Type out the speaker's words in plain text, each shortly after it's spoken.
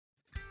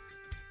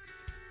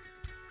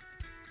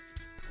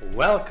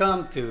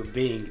Welcome to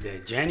Being the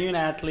Genuine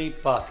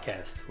Athlete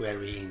podcast, where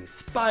we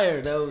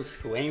inspire those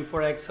who aim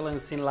for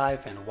excellence in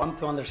life and want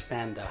to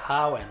understand the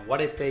how and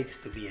what it takes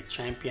to be a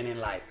champion in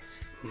life.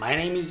 My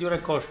name is Jure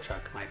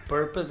Koschak. My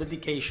purpose,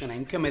 dedication,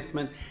 and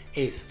commitment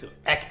is to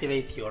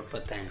activate your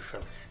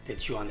potential,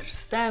 that you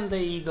understand the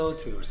ego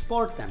through your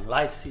sport and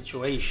life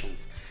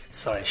situations.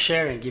 So I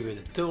share and give you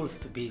the tools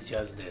to be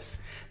just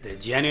this, the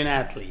genuine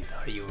athlete.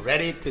 Are you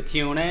ready to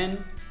tune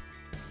in?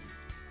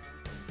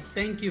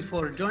 Thank you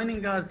for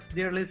joining us,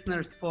 dear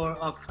listeners,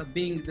 of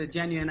Being the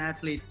Genuine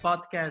Athlete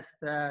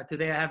podcast.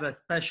 Today I have a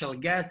special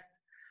guest,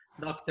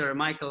 Dr.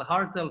 Michael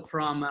Hartle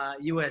from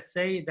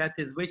USA. That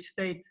is which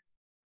state?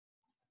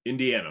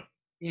 Indiana.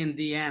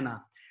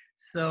 Indiana.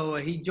 So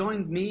he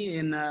joined me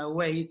in a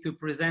way to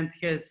present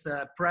his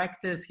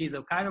practice. He's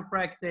a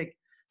chiropractic,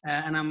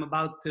 and I'm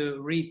about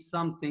to read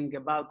something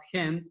about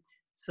him.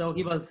 So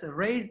he was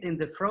raised in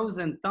the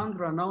frozen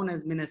tundra known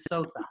as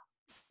Minnesota.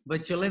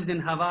 But you lived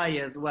in Hawaii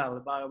as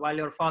well, while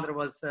your father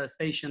was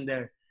stationed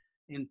there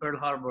in Pearl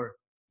Harbor,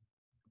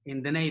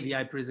 in the Navy,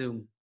 I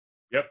presume.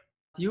 Yep.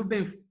 You've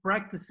been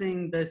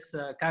practicing this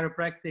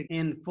chiropractic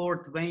in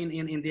Fort Wayne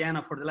in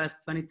Indiana for the last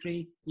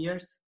 23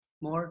 years,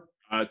 more?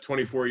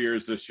 24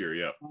 years this year,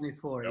 yeah.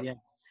 24, yep.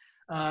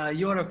 Yeah.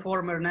 You're a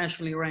former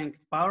nationally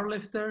ranked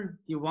powerlifter.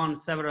 You won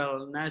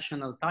several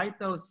national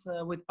titles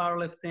with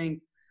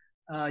powerlifting.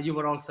 You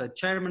were also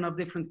chairman of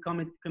different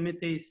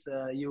committees.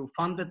 You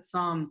funded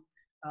some.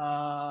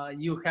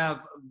 You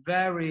have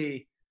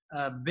very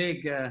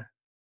big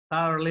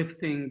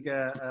powerlifting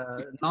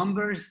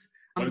numbers.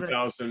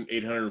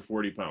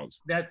 1,840 pounds.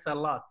 That's a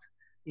lot.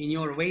 In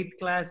your weight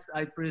class,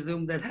 I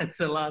presume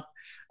that's a lot.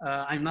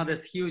 I'm not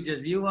as huge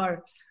as you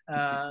are.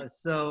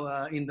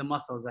 So in the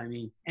muscles, I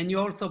mean. And you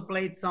also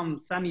played some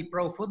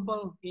semi-pro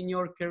football in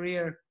your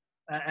career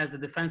as a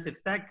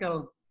defensive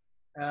tackle.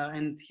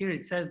 And here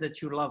it says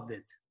that you loved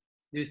it.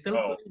 Do you still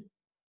play?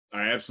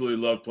 I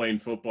absolutely love playing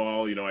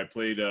football. You know, I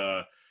played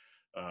in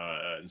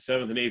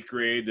 7th and 8th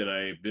grade. Then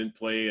I didn't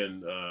play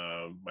in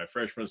my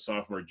freshman,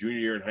 sophomore, junior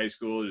year in high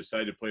school. I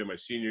decided to play my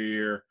senior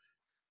year,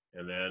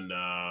 and then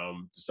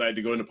decided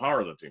to go into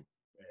powerlifting.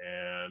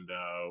 And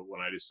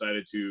when I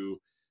decided to,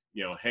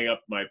 hang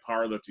up my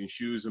powerlifting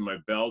shoes and my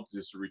belt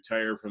just to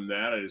retire from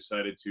that, I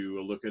decided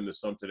to look into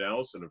something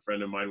else. And a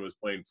friend of mine was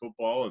playing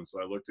football, and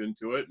so I looked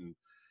into it and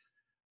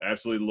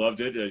absolutely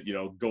loved it.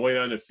 Going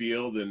on the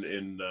field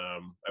and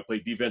I play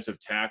defensive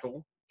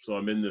tackle, so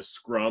I'm in the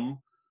scrum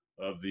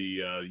of the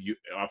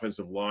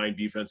offensive line,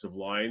 defensive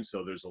line.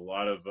 So there's a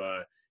lot of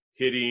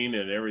hitting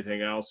and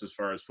everything else as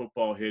far as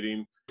football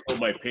hitting. For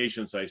my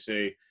patients, I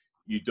say,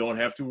 you don't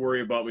have to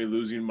worry about me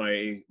losing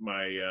my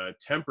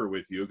temper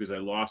with you, because I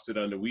lost it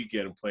on the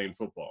weekend playing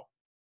football.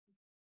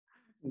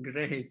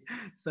 Great.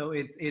 So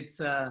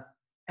it's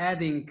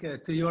adding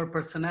to your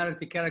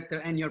personality, character,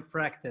 and your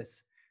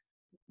practice.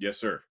 Yes,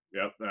 sir.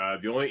 Yep.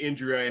 The only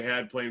injury I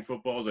had playing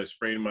football is I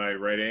sprained my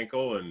right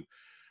ankle, and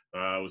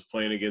I was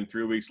playing again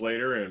 3 weeks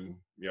later, and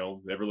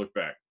never looked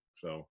back.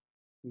 So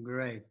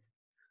great.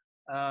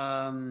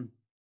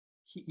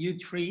 You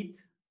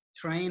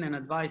train, and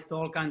advise to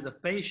all kinds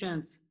of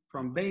patients,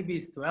 from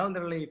babies to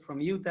elderly, from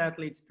youth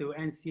athletes to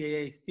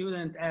NCAA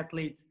student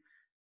athletes,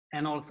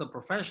 and also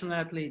professional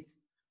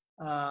athletes.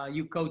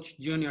 You coach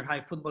junior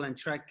high football and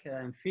track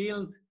and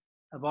field.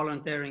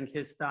 Volunteering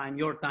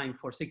your time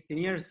for 16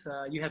 years.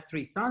 You have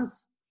 3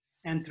 sons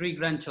and 3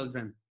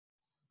 grandchildren.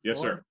 Yes,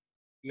 sir.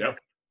 Yes.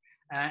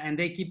 Yep. And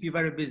they keep you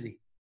very busy.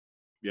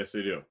 Yes,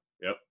 they do.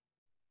 Yep.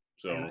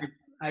 So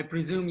I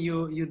presume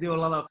you do a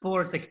lot of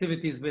sport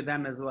activities with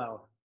them as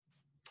well.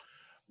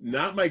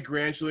 Not my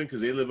grandchildren,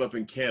 because they live up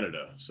in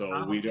Canada.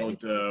 So we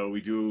don't. We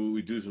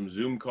do some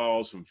Zoom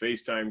calls, some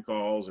FaceTime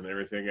calls, and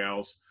everything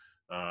else.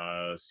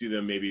 See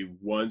them maybe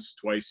once,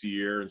 twice a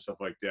year, and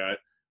stuff like that.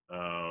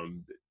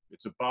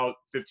 It's about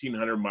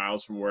 1,500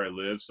 miles from where I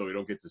live, so we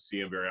don't get to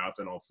see them very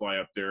often. I'll fly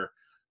up there,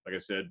 like I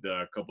said,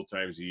 a couple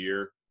times a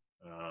year.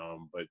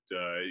 But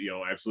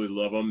I absolutely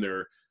love them.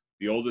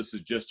 The oldest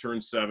has just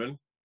turned 7,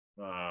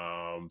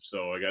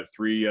 so I got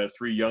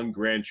three young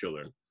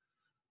grandchildren.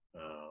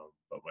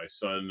 But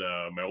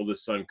my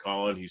oldest son,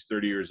 Colin, he's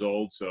 30 years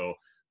old, so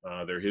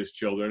they're his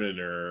children,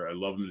 and I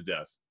love them to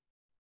death.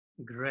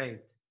 Great.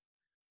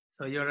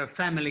 So you're a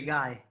family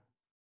guy.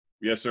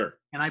 Yes, sir.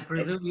 And I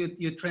presume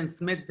you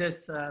transmit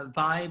this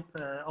vibe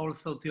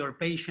also to your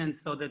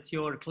patients, so that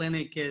your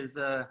clinic is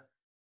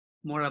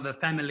more of a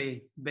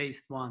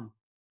family-based one.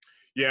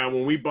 Yeah,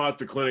 when we bought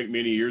the clinic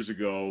many years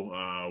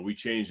ago, we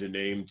changed the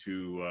name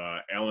to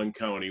Allen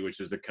County,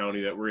 which is the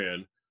county that we're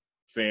in,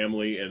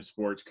 Family and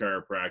Sports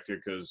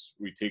Chiropractic, because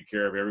we take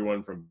care of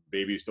everyone from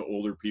babies to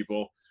older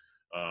people.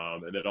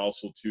 And then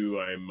also, too,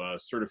 I'm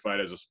certified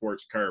as a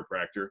sports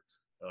chiropractor.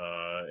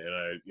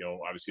 And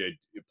obviously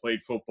I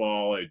played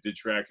football, I did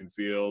track and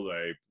field,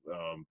 I,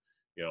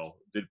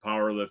 did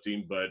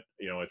powerlifting, but,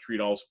 I treat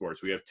all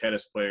sports. We have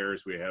tennis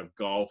players, we have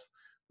golf,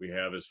 we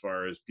have, as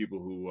far as people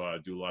who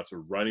do lots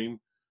of running,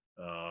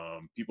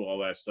 people, all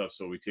that stuff.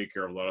 So we take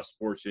care of a lot of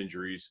sports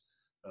injuries.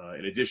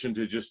 in addition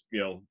to just,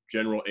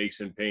 general aches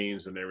and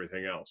pains and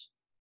everything else.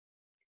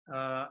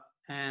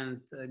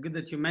 Good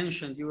that you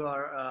mentioned you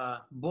are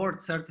a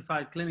board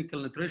certified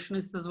clinical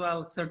nutritionist as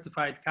well,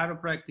 certified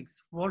chiropractic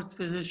sports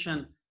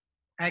physician,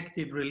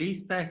 active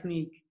release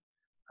technique,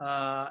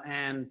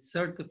 and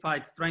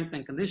certified strength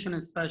and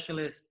conditioning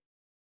specialist.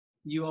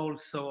 You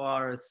also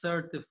are a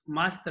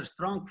master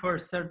Strong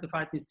First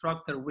certified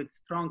instructor with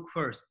Strong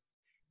First,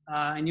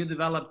 and you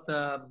developed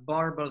a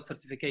barbell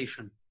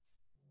certification.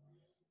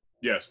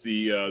 Yes,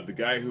 the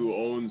guy who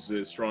owns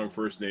the Strong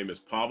First name is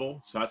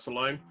Pavel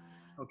Satsaline.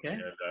 Okay.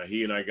 And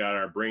he and I got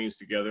our brains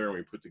together, and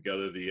we put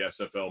together the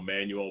SFL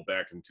manual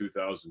back in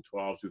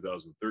 2012,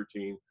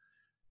 2013.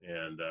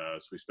 And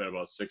so we spent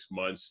about 6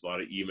 months, a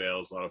lot of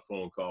emails, a lot of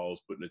phone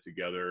calls, putting it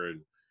together,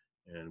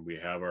 and we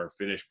have our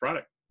finished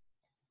product.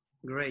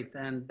 Great.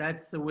 And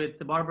that's with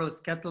the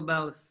barbells,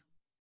 kettlebells.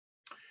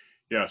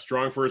 Yeah,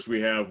 Strong First,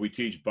 we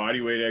teach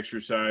body weight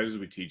exercises,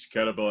 we teach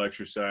kettlebell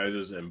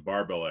exercises and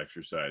barbell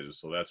exercises.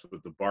 So that's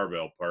with the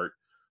barbell part.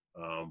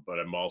 But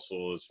I'm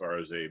also, as far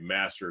as a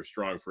master of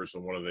Strong First,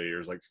 and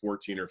there's like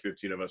 14 or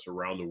 15 of us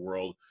around the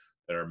world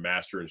that are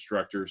master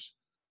instructors.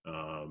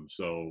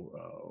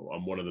 So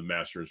I'm one of the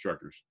master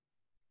instructors.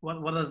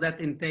 What does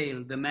that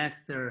entail? The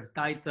master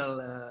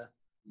title?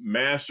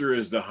 Master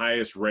is the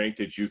highest rank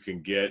that you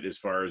can get as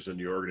far as in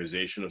the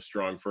organization of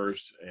Strong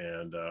First,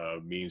 and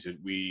means that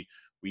we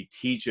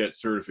teach at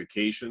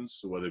certifications.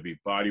 So whether it be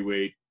body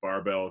weight,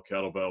 barbell,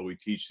 kettlebell, we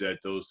teach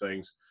those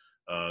things.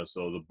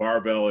 So the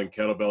barbell and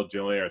kettlebell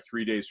generally are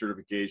 3-day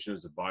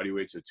certifications. The body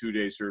weight's a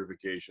 2-day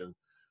certification.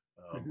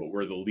 But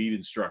we're the lead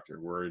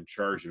instructor. We're in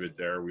charge of it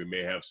there. We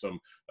may have some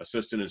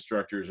assistant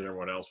instructors and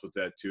everyone else with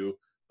that too.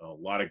 A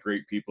lot of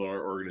great people in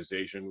our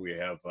organization. We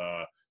have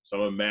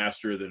some a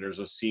master, then there's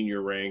a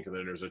senior rank, and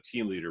then there's a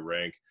team leader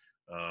rank,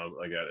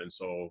 like that. And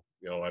so,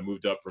 I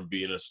moved up from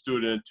being a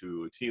student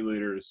to a team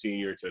leader, to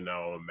senior, to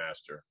now a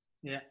master.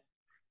 Yeah.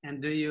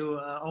 And do you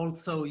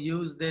also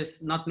use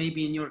this, not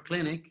maybe in your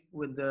clinic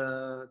with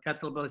the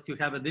kettlebells, you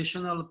have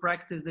additional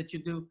practice that you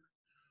do?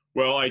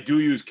 Well, I do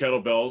use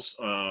kettlebells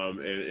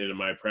in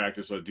my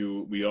practice.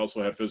 We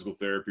also have physical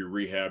therapy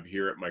rehab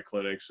here at my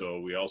clinic,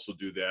 so we also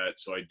do that.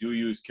 So I do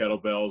use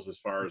kettlebells as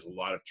far as a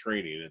lot of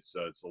training. It's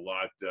a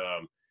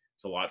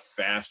lot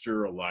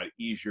faster, a lot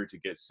easier to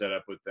get set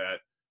up with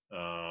that.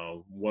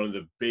 One of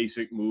the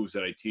basic moves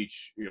that I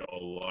teach, a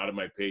lot of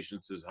my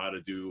patients is how to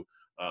do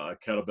a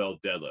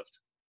kettlebell deadlift.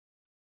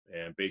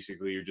 And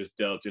basically you're just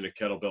deadlifting a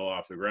kettlebell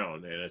off the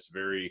ground, and it's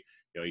very,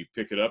 you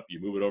pick it up, you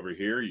move it over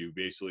here, you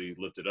basically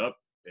lift it up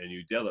and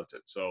you deadlift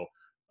it. So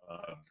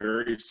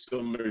very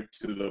similar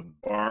to the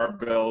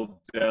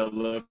barbell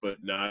deadlift, but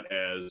not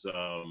as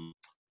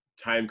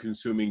time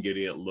consuming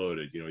getting it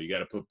loaded. You got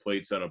to put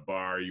plates on a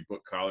bar, you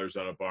put collars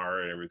on a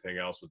bar and everything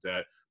else with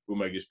that.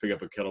 Boom, I just pick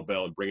up a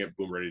kettlebell and bring it,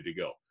 boom, ready to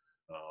go.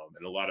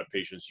 And a lot of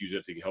patients use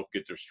it to help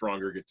get their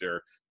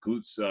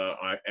glutes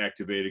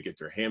activated, get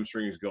their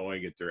hamstrings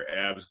going, get their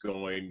abs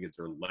going, get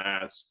their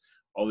lats,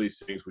 all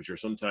these things, which are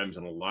sometimes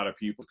in a lot of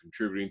people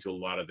contributing to a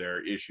lot of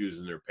their issues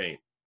and their pain.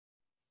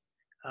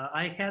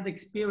 I had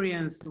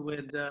experience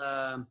with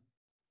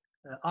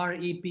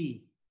REP,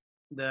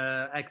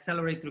 the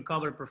Accelerate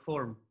Recover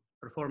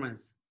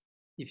Performance,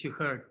 if you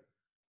heard.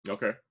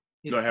 Okay.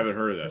 No, I haven't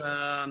heard of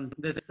that.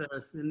 This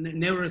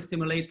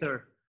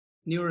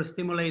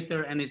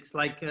neurostimulator, and it's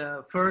like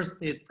first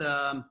it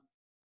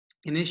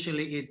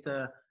initially it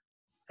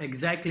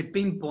exactly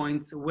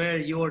pinpoints where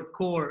your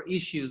core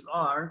issues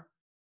are,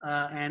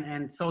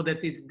 and so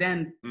that it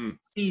then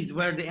sees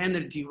where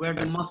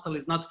the muscle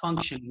is not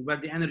functioning, where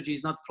the energy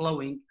is not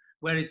flowing,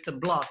 where it's a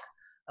block.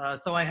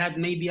 So I had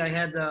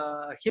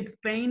hip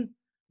pain,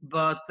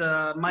 but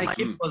my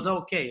hip was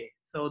okay.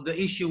 So the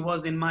issue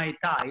was in my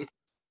thighs,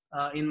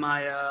 in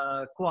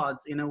my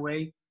quads in a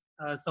way.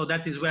 So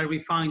that is where we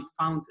found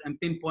and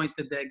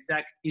pinpointed the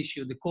exact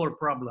issue, the core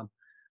problem.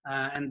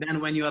 And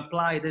then when you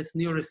apply this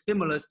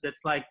neurostimulus,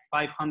 that's like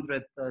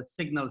 500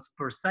 signals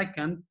per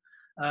second,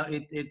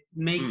 it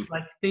makes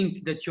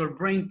think that your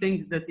brain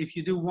thinks that if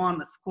you do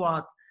one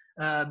squat,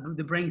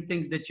 the brain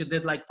thinks that you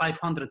did like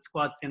 500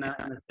 squats in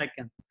a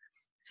second.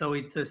 So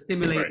it's a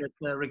stimulated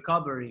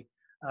recovery.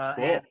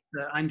 Cool. And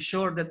I'm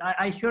sure that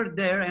I heard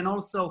there, and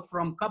also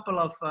from a couple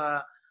of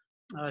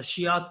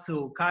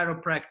shiatsu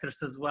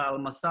chiropractors as well,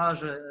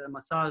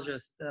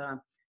 massagists,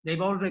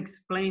 they've all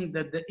explained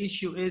that the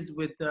issue is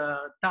with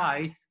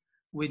thighs,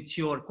 with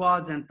your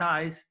quads and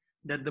thighs,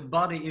 that the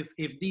body,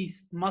 if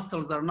these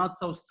muscles are not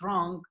so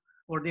strong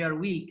or they are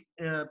weak,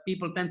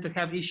 people tend to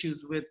have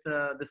issues with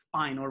the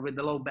spine or with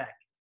the low back.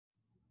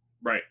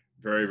 Right.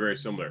 Very, very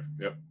similar.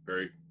 Yep.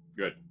 Very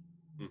good.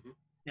 Mm-hmm.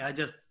 Yeah, I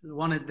just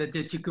wanted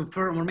that you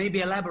confirm or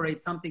maybe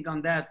elaborate something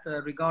on that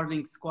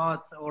regarding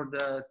squats or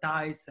the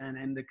thighs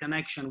and the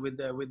connection with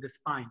the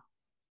spine.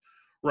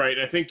 Right.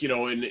 I think,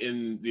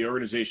 in the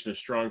organization of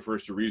Strong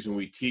First, the reason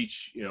we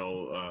teach,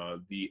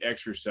 the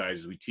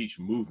exercises, we teach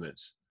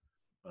movements.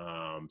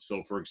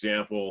 So for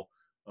example,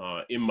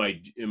 in my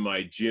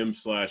gym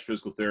 /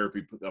 physical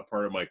therapy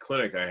part of my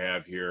clinic I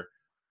have here,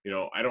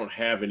 I don't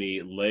have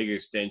any leg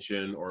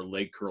extension or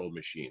leg curl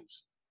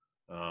machines.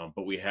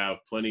 But we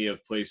have plenty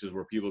of places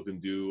where people can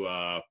do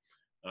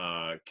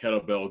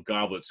kettlebell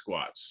goblet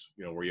squats,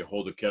 where you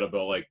hold a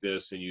kettlebell like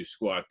this and you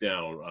squat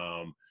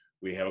down.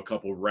 We have a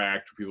couple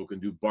racks where people can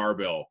do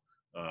barbell.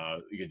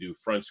 You can do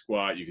front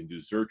squat, you can do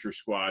Zercher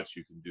squats,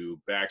 you can do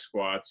back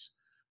squats.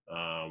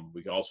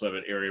 We can also have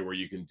an area where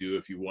you can do,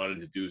 if you wanted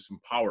to do some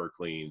power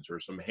cleans or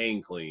some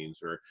hang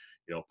cleans or,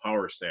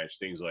 power snatch,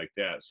 things like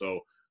that. So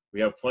we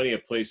have plenty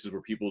of places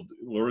where people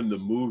learn the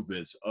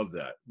movements of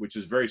that, which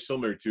is very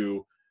similar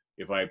to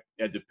if I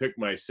had to pick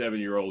my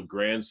 7-year-old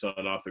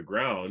grandson off the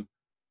ground,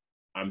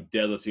 I'm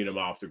deadlifting him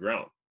off the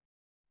ground.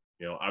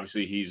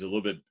 Obviously he's a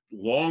little bit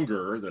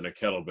longer than a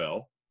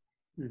kettlebell,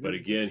 but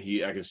again,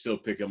 I can still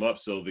pick him up.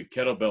 So the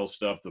kettlebell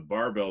stuff, the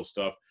barbell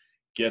stuff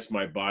gets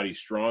my body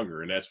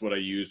stronger. And that's what I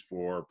used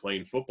for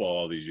playing football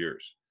all these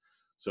years.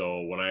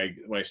 So when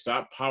I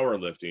stopped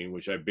powerlifting,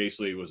 which I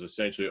basically was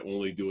essentially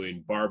only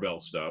doing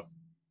barbell stuff,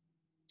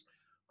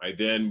 I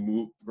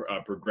then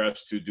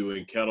progressed to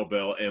doing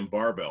kettlebell and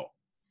barbell,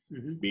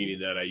 meaning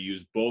that I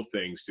use both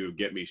things to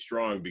get me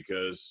strong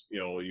because,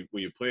 when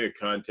you play a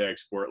contact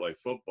sport like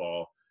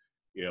football,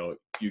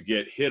 you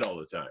get hit all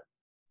the time.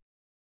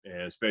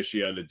 And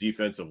especially on the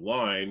defensive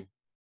line,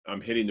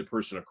 I'm hitting the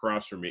person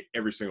across from me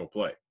every single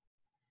play.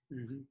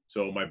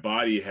 So my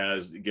body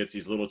gets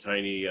these little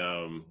tiny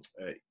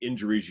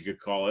injuries, you could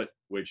call it,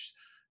 which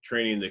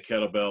training the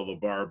kettlebell, the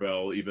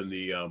barbell, even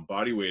the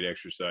body weight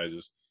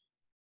exercises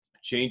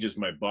changes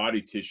my body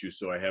tissue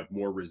so I have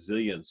more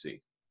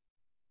resiliency.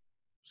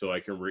 So I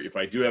can, if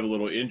I do have a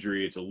little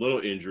injury, it's a little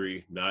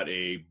injury, not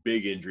a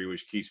big injury,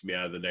 which keeps me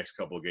out of the next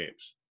couple of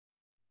games.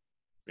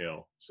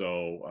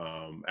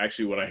 So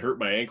actually when I hurt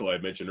my ankle, I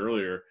mentioned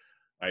earlier,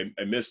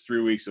 I missed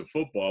 3 weeks of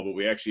football, but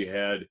we had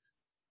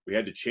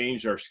to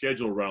change our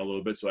schedule around a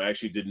little bit. So I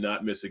actually did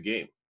not miss a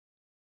game.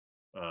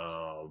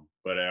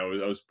 But I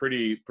was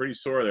pretty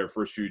sore there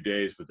first few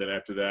days, but then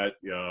after that,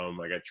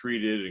 I got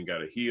treated and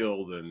got it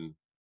healed and,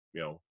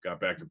 got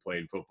back to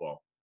playing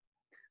football.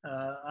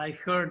 I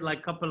heard like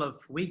a couple of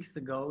weeks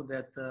ago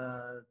that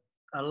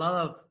a lot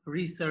of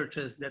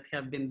researches that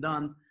have been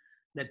done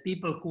that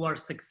people who are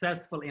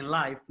successful in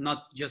life,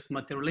 not just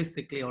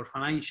materialistically or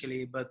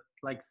financially, but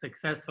like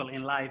successful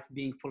in life,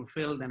 being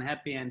fulfilled and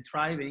happy and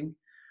thriving,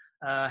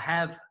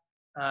 have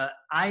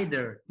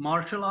either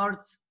martial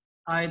arts,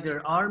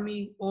 either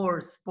army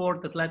or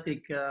sport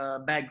athletic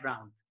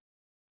background.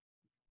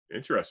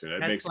 Interesting.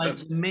 That makes like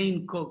sense. The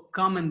main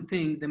common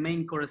thing, the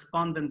main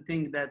correspondent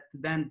thing that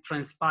then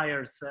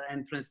transpires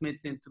and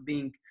transmits into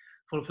being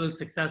fulfilled,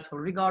 successful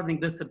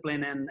regarding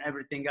discipline and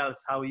everything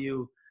else, how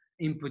you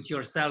input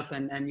yourself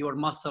and your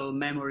muscle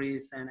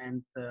memories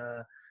and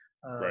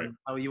Right.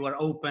 how you are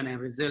open and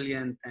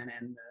resilient and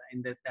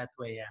in that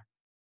way.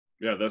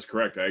 Yeah, that's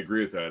correct. I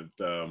agree with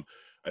that.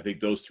 I think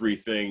those three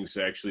things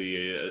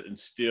actually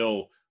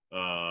instill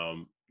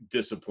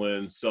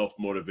discipline,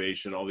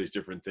 self-motivation, all these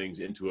different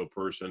things into a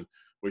person,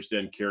 which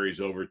then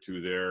carries over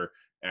to their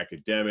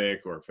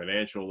academic or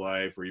financial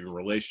life or even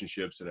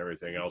relationships and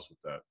everything else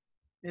with that.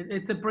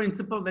 It's a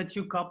principle that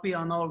you copy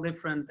on all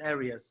different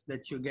areas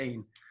that you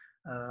gain.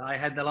 I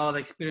had a lot of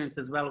experience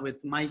as well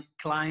with my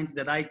clients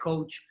that I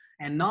coach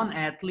and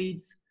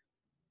non-athletes.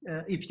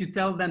 If you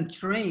tell them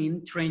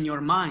train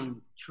your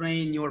mind,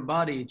 train your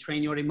body,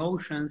 train your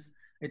emotions,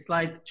 it's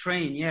like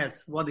train.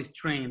 Yes, what is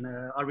train?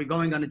 Are we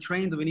going on a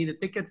train? Do we need a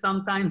ticket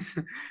sometimes?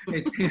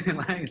 It's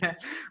like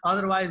that.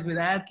 Otherwise, with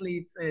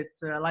athletes,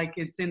 it's like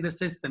it's in the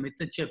system. It's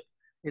a chip.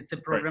 It's a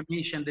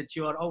programmation that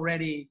you are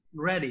already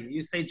ready.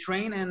 You say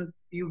train and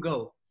you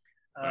go.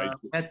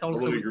 That's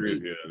also totally agree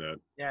with you on that.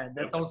 Yeah,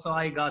 that's also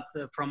I got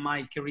from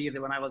my career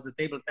when I was a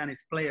table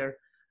tennis player.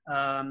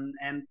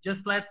 And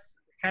just let's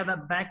head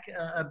up back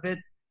a bit.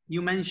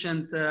 You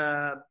mentioned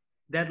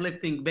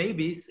deadlifting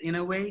babies in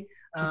a way.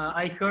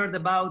 I heard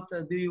about,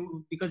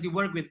 because you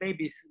work with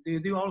babies, do you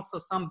do also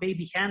some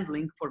baby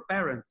handling for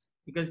parents?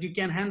 Because you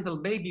can handle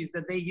babies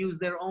that they use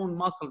their own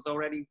muscles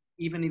already,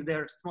 even if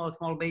they're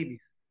small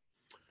babies.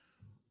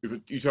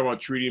 You talking about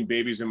treating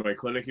babies in my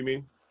clinic, you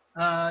mean?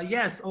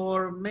 Yes,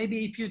 or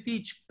maybe if you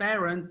teach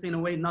parents in a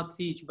way, not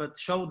teach, but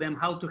show them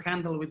how to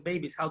handle with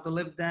babies, how to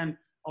lift them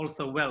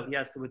also well,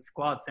 yes, with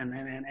squats and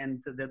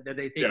that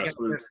they take care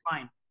of their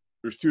spine.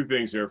 There's two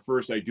things there.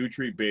 First, I do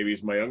treat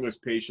babies. My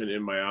youngest patient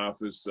in my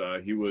office,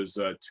 he was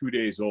 2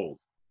 days old.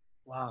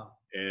 Wow.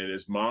 And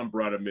his mom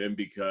brought him in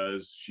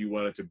because she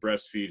wanted to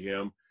breastfeed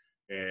him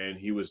and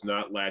he was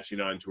not latching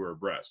onto her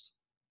breast.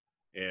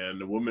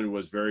 And the woman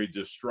was very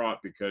distraught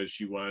because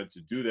she wanted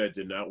to do that,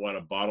 did not want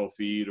to bottle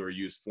feed or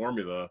use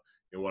formula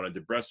and wanted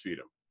to breastfeed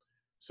him.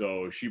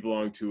 So she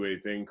belonged to a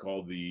thing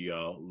called the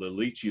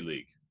Leche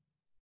League.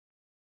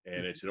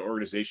 And it's an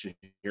organization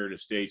here in the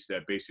States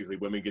that basically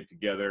women get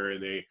together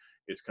and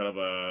it's kind of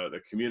a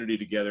community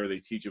together. They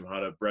teach them how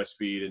to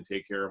breastfeed and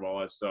take care of all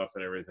that stuff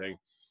and everything.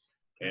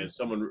 And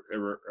someone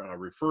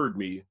referred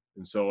me.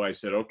 And so I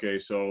said, okay,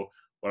 so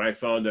what I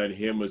found on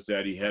him was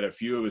that he had a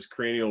few of his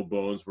cranial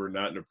bones were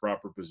not in a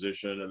proper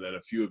position, and then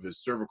a few of his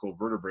cervical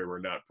vertebrae were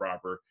not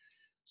proper.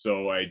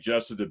 So I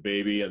adjusted the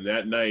baby, and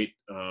that night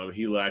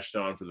he latched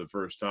on for the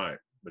first time,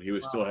 but he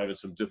was still Wow. having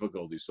some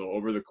difficulty. So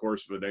over the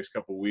course of the next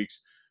couple of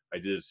weeks, I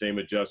did the same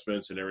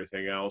adjustments and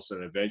everything else,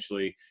 and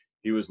eventually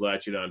he was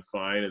latching on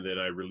fine. And then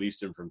I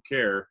released him from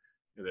care,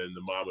 and then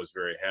the mom was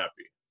very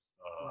happy.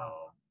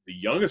 Wow. The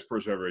youngest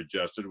person I ever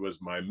adjusted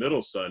was my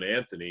middle son,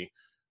 Anthony.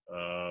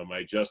 I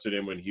adjusted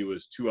him when he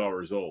was 2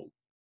 hours old.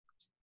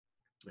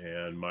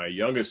 And my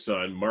youngest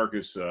son,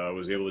 Marcus,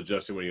 was able to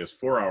adjust him when he was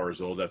 4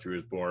 hours old after he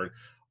was born.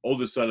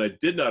 Oldest son, I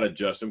did not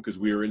adjust him because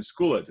we were in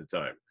school at the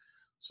time.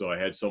 So I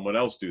had someone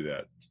else do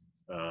that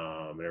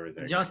and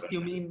everything. Just,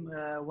 you mean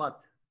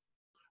what?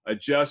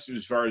 Adjust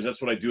as far as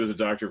that's what I do as a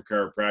doctor of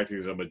chiropractic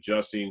is I'm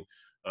adjusting.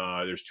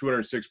 There's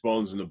 206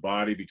 bones in the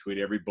body. Between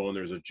every bone,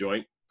 there's a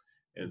joint.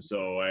 And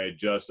so I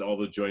adjust all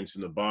the joints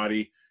in the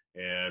body.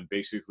 And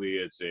basically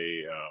it's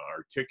a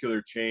articular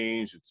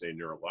change, it's a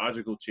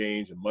neurological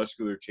change, a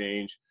muscular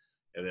change,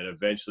 and then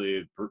eventually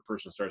a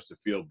person starts to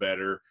feel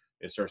better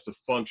and starts to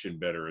function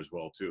better as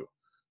well too.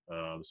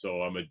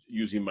 So I'm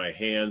using my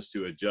hands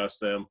to adjust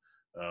them,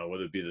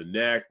 whether it be the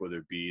neck, whether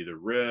it be the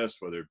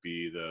wrist, whether it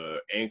be the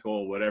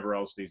ankle, whatever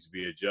else needs to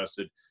be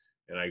adjusted,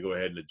 and I go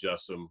ahead and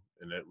adjust them,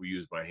 and that we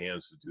use my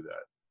hands to do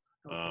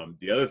that. Okay.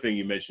 The other thing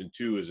you mentioned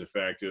too is the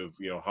fact of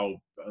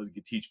how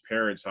you teach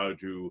parents how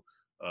to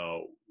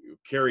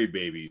carry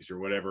babies or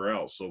whatever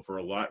else. So for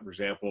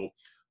example,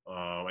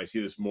 I see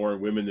this more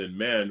in women than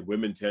men.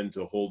 Women tend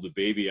to hold the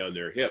baby on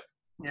their hip.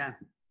 Yeah.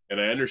 And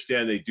I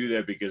understand they do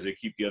that because they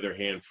keep the other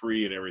hand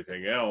free and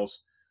everything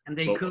else. And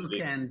they cook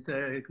and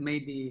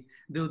maybe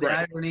do the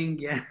right, ironing.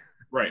 Yeah.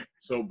 right.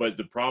 So, but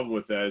the problem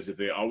with that is if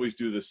they always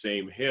do the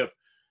same hip,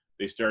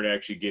 they start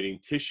actually getting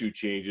tissue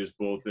changes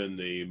both in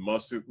the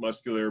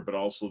muscular, but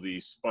also the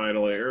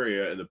spinal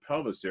area and the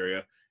pelvis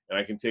area. And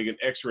I can take an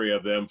x-ray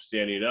of them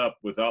standing up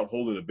without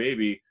holding the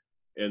baby,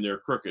 and they're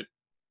crooked.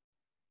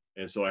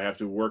 And so I have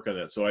to work on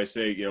that. So I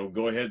say,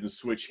 go ahead and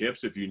switch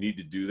hips if you need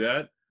to do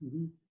that.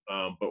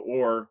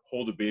 Or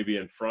hold a baby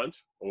in front,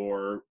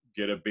 or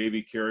get a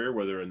baby carrier,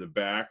 whether in the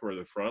back or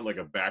the front, like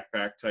a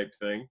backpack type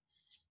thing.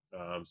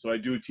 So I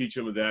do teach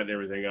them that and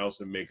everything else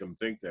and make them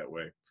think that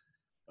way.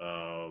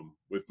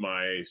 With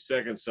my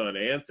second son,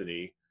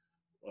 Anthony,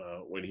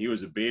 when he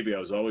was a baby, I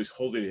was always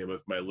holding him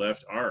with my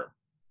left arm.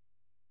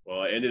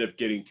 Well, I ended up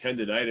getting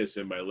tendonitis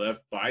in my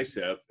left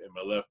bicep and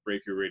my left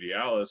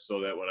brachioradialis,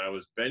 so that when I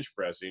was bench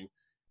pressing,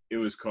 it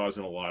was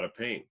causing a lot of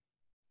pain.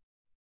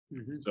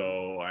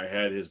 So I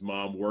had his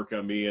mom work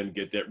on me and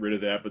get rid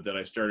of that, but then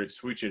I started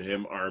switching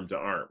him arm to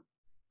arm.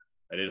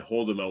 I didn't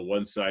hold him on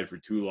one side for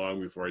too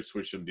long before I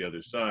switched him to the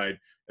other side,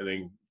 and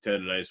then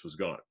tendonitis was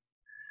gone.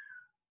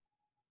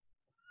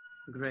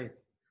 Great.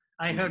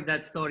 I heard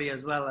that story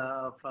as well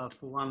of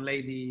one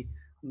lady,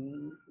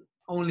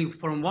 only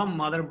from one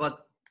mother,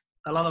 but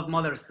a lot of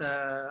mothers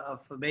of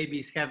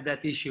babies have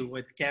that issue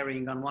with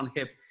carrying on one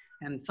hip,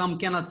 and some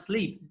cannot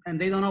sleep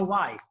and they don't know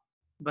why,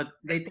 but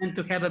they tend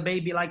to have a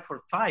baby like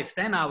for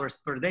 5-10 hours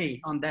per day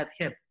on that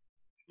hip.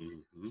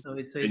 So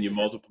and you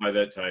multiply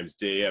that times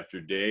day after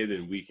day,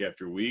 then week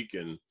after week,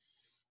 and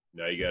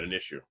now you got an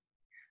issue.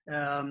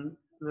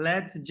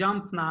 Let's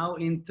jump now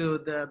into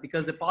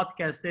because the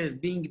podcast is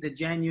being the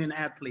genuine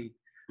athlete.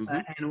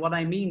 And what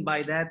I mean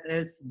by that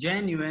is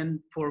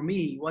genuine for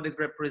me, what it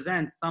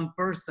represents, some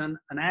person,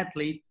 an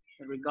athlete,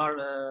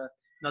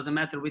 doesn't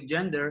matter with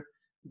gender,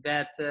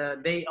 that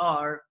they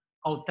are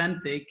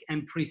authentic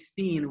and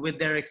pristine with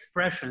their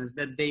expressions,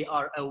 that they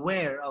are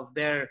aware of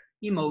their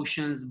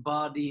emotions,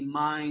 body,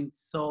 mind,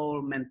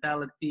 soul,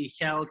 mentality,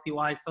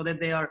 healthy-wise, so that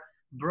they are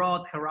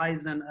broad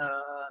horizon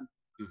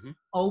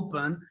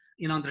open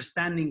in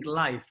understanding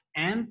life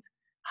and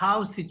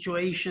how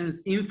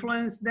situations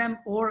influence them,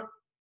 or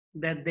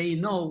that they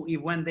know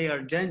if when they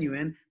are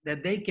genuine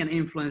that they can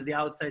influence the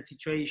outside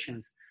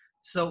situations.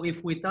 So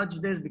if we touch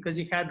this, because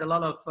you had a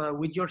lot of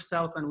with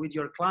yourself and with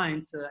your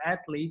clients,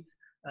 athletes,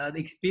 the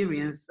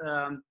experience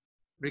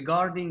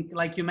regarding,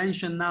 like you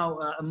mentioned now,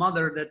 a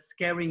mother that's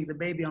carrying the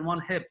baby on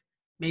one hip,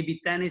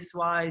 maybe tennis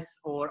wise,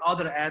 or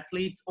other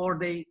athletes, or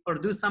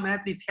do some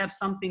athletes have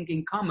something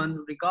in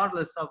common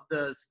regardless of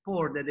the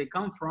sport that they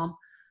come from,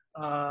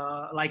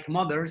 like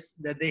mothers,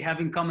 that they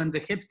have in common the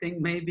hip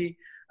thing, maybe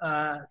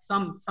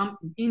some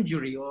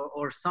injury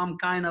or some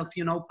kind of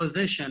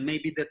position,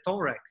 maybe the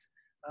thorax,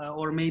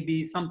 or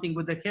maybe something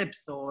with the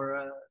hips,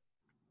 or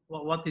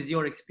what is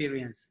your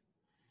experience?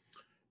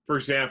 For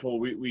example,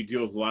 we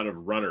deal with a lot of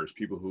runners,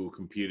 people who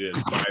compete in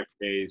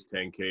 5Ks,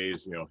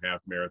 10Ks,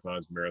 half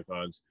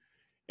marathons.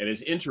 And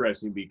it's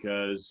interesting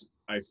because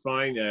I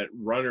find that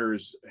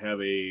runners have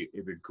a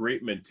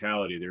great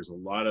mentality. There's a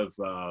lot of,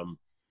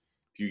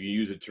 if you can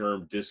use the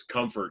term,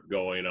 discomfort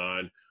going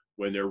on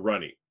when they're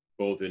running,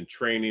 both in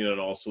training and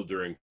also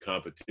during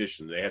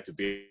competition. They have to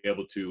be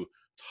able to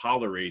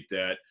tolerate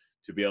that,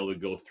 to be able to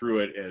go through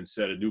it and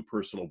set a new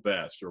personal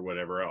best or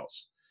whatever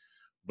else.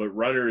 But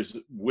runners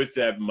with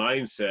that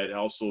mindset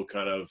also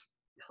kind of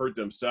hurt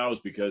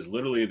themselves, because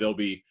literally they'll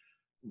be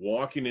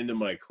walking into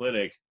my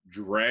clinic,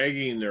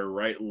 dragging their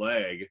right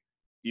leg,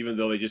 even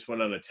though they just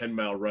went on a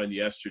 10-mile run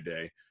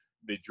yesterday.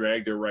 They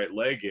drag their right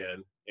leg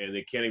in and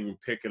they can't even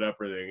pick it up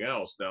or anything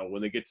else. Now,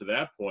 when they get to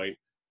that point,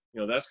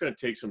 that's going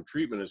to take some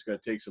treatment. It's going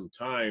to take some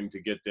time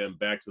to get them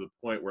back to the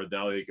point where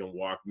now they can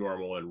walk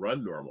normal and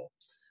run normal.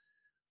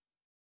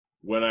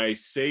 When I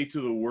say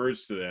to the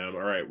words to them,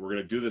 all right, we're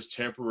going to do this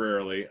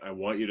temporarily. I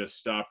want you to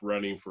stop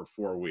running for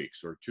 4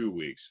 weeks or 2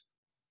 weeks.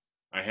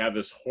 I have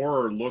this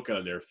horror look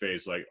on their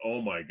face like,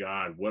 oh my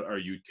God, what are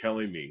you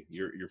telling me?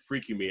 You're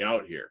freaking me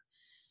out here.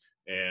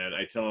 And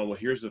I tell them, well,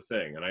 here's the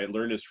thing. And I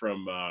learned this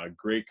from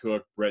Gray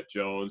Cook, Brett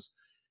Jones.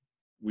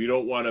 We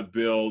don't want to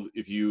build,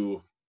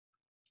 you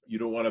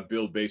don't want to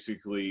build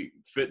basically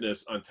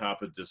fitness on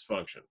top of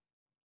dysfunction.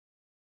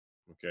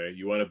 Okay.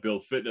 You want to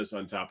build fitness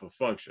on top of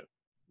function.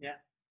 Yeah.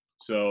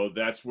 So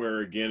that's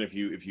where, again, if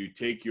you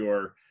take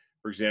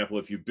for example,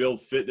 if you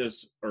build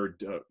fitness or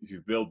if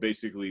you build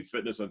basically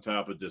fitness on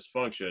top of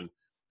dysfunction,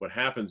 what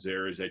happens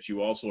there is that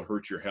you also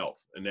hurt your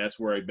health. And that's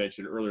where I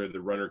mentioned earlier,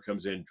 the runner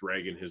comes in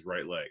dragging his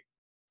right leg.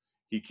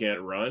 He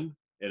can't run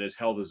and his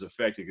health is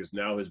affected because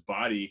now his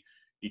body,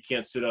 he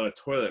can't sit on a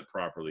toilet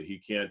properly. He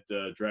can't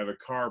drive a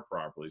car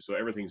properly. So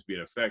everything's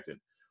being affected.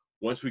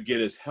 Once we get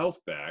his health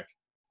back,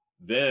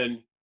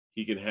 then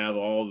he can have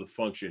all the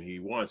function he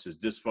wants. His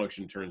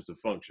dysfunction turns to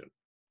function.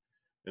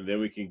 And then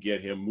we can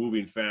get him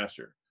moving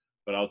faster.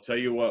 But I'll tell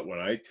you what, when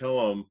I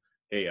tell him,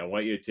 hey, I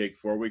want you to take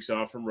 4 weeks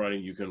off from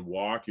running, you can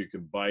walk, you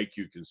can bike,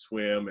 you can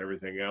swim,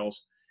 everything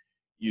else.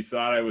 You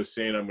thought I was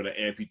saying I'm going to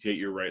amputate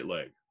your right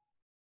leg.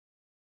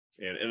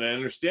 And I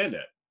understand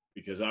that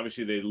because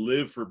obviously they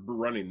live for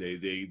running.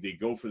 They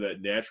go for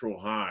that natural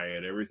high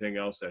and everything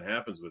else that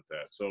happens with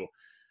that. So,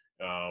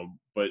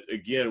 but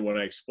again, when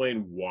I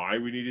explain why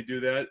we need to do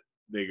that,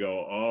 they go,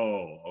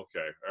 oh,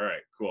 okay, all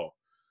right, cool.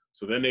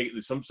 So then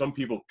some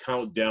people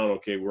count down,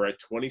 okay, we're at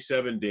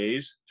 27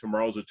 days.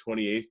 Tomorrow's the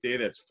 28th day.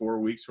 That's 4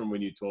 weeks from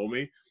when you told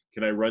me.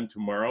 Can I run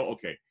tomorrow?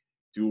 Okay,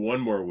 do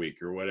 1 more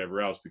week or whatever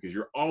else because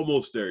you're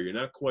almost there. You're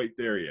not quite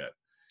there yet,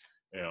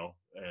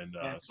 And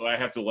so I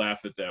have to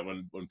laugh at that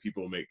when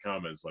people make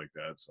comments like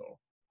that. So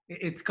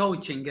it's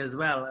coaching as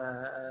well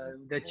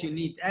that you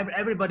need.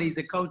 Everybody's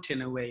a coach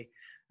in a way.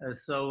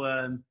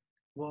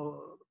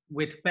 Well,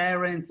 with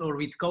parents or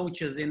with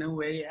coaches in a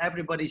way,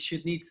 everybody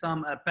should need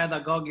some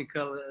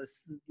pedagogical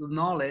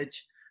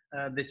knowledge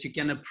that you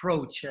can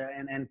approach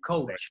and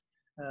coach.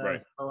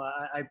 Right. So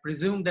I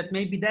presume that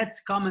maybe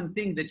that's common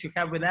thing that you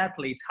have with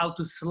athletes, how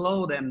to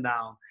slow them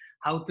down,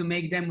 how to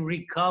make them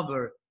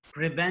recover,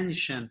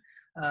 prevention.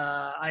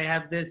 I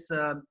have this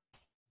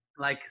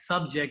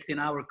subject in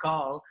our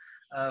call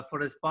for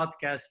this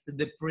podcast,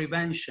 the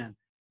prevention.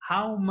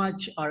 How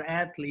much are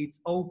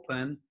athletes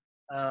open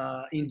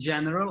in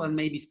general and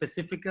maybe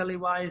specifically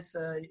wise,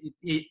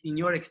 in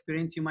your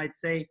experience, you might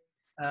say,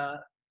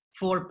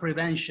 for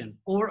prevention?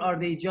 Or are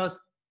they just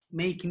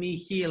make me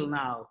heal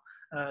now,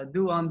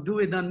 do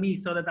it on me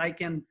so that I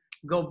can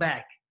go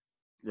back?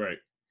 Right.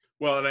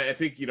 Well, and I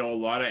think, a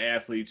lot of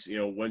athletes,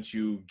 once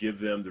you give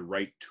them the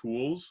right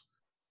tools,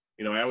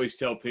 I always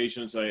tell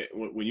patients,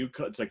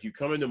 it's like you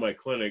come into my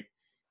clinic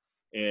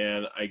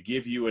and I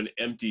give you an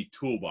empty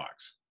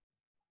toolbox.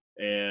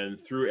 And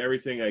through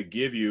everything I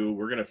give you,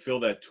 we're going to fill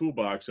that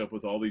toolbox up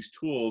with all these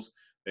tools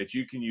that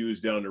you can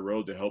use down the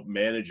road to help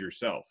manage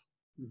yourself.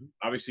 Mm-hmm.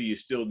 Obviously, you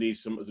still need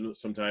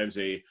sometimes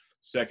a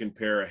second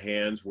pair of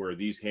hands where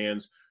these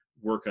hands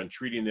work on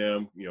treating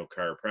them,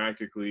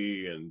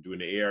 chiropractically and doing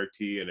the ART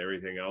and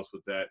everything else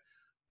with that.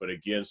 But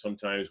again,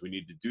 sometimes we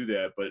need to do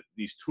that. But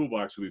these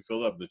toolboxes will be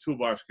filled up. The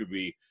toolbox could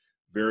be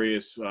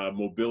various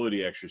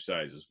mobility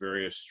exercises,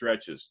 various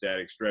stretches,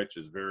 static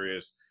stretches,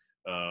 various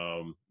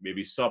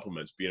maybe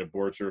supplements, being a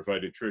board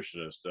certified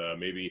nutritionist,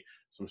 maybe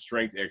some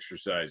strength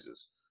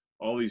exercises,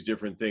 all these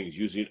different things,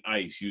 using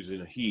ice,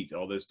 using heat,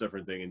 all this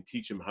different thing, and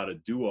teach them how to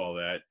do all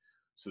that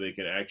so they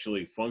can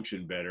actually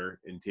function better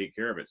and take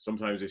care of it.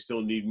 Sometimes they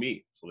still need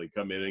me, so they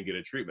come in and get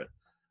a treatment.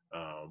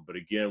 But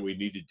again, we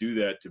need to do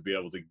that to be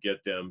able to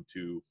get them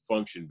to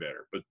function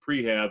better. But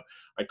prehab,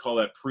 I call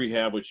that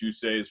prehab, what you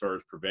say as far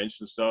as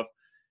prevention stuff.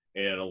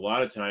 And a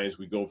lot of times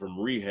we go from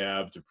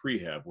rehab to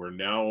prehab, where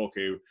now,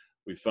 okay,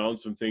 we found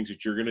some things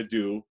that you're going to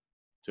do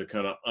to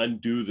kind of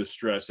undo the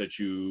stress that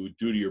you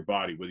do to your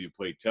body, whether you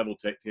play table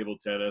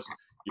tennis,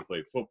 you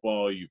play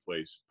football, you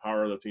play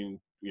powerlifting,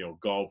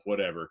 golf,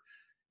 whatever.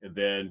 And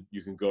then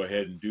you can go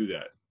ahead and do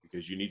that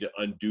because you need to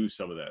undo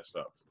some of that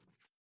stuff.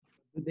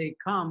 They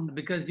come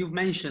because you've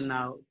mentioned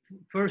now,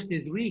 first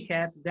is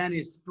rehab, then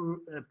is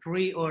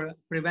pre or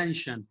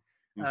prevention.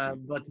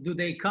 Mm-hmm. But do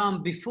they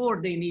come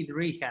before they need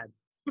rehab?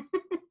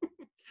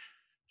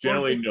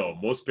 Generally, no.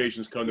 Most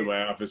patients come to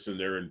my office and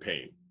they're in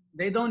pain.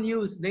 They don't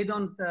use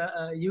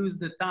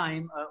the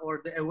time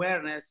or the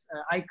awareness.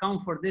 I come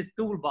for this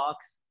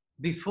toolbox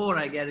before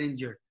I get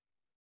injured.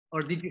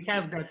 Or did you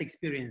have that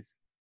experience?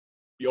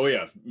 Oh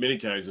yeah, many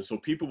times. And so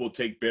people will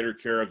take better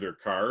care of their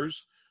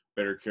cars,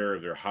 better care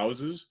of their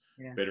houses,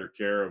 better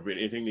care of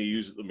anything they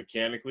use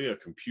mechanically, a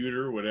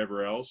computer,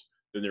 whatever else.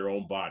 than their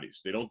own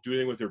bodies. They don't do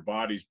anything with their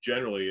bodies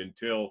generally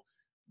until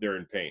they're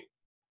in pain.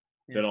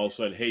 Yeah. Then all of a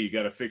sudden, hey, you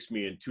got to fix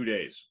me in 2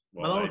 days.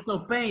 But Well, also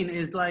pain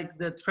is like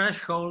the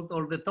threshold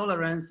or the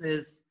tolerance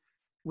is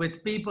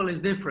with people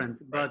is different.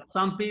 right. But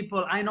some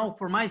people, I know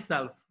for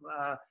myself,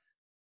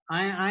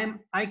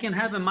 I can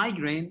have a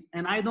migraine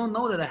and I don't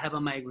know that I have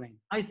a migraine.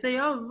 I say,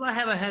 oh, I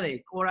have a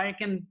headache, or I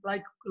can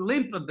like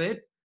limp a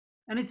bit,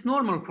 and it's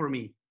normal for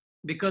me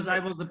because I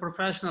Right. was a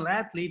professional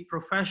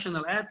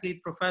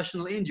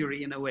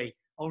injury in a way.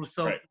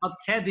 Also, Right. not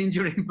head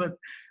injury, but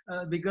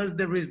because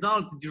the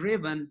result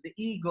driven, the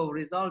ego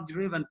result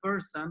driven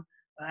person,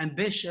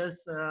 ambitious,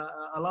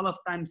 a lot of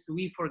times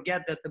we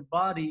forget that the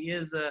body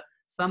is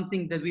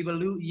something that we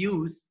will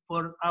use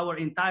for our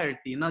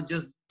entirety, not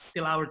just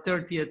till our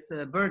 30th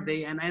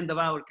birthday and end of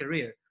our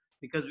career,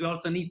 because we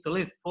also need to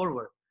live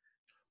forward.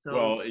 So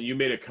Well, and you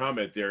made a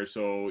comment there.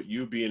 So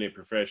you being a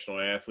professional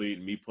athlete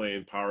and me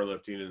playing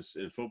powerlifting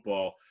and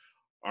football,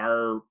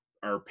 our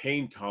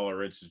pain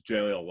tolerance is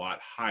generally a lot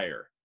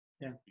higher.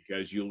 yeah.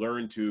 Because you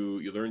learn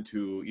to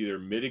either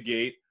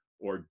mitigate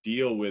or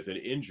deal with an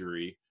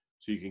injury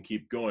so you can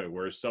keep going.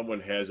 Whereas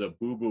someone has a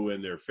boo-boo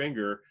in their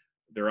finger,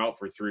 they're out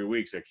for 3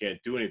 weeks. They can't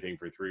do anything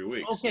for 3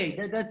 weeks. Okay,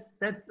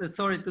 that's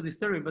sorry to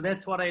disturb you, but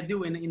that's what I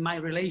do in my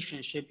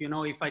relationship. You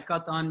know, if I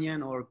cut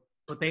onion or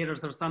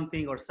potatoes or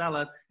something or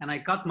salad and I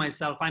cut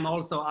myself, I'm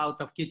also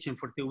out of kitchen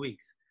for 2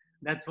 weeks.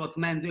 That's what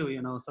men do,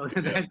 you know. So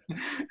Yeah.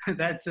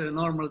 that's a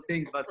normal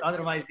thing. But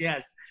otherwise,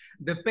 yes,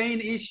 the pain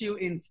issue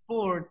in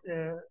sport,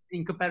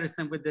 in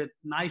comparison with the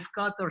knife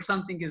cut or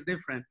something, is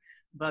different.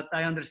 But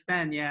I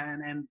understand, yeah.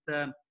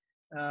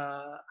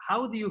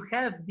 How do you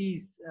have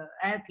these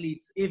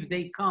athletes if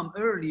they come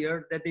earlier,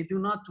 that they do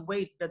not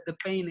wait that the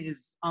pain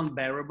is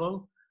unbearable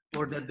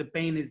or that the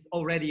pain is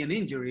already an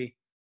injury?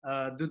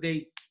 Do they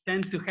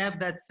tend to have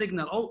that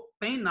signal, oh,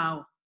 pain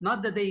now?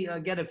 Not that they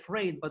get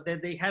afraid, but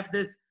that they have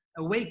this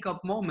wake up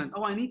moment.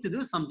 Oh, I need to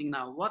do something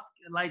now. What,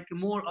 like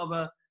more of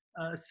a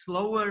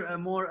slower,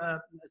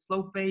 more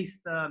slow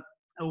paced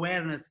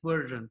awareness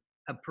version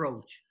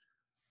approach?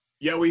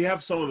 Yeah, we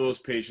have some of those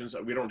patients.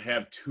 We don't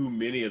have too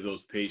many of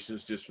those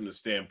patients, just from the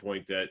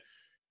standpoint that,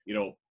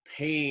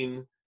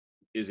 pain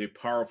is a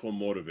powerful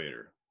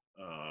motivator.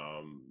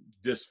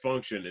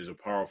 Dysfunction is a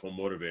powerful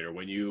motivator.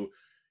 When you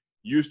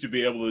used to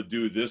be able to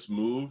do this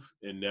move,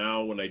 and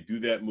now when I do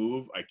that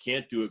move, I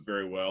can't do it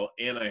very well,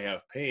 and I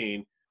have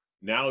pain.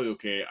 Now,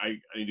 okay, I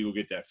need to go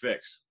get that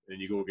fix, and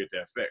you go get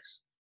that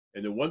fix.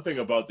 And the one thing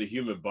about the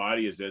human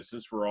body is that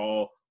since we're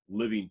all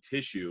living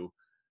tissue,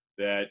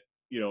 that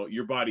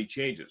your body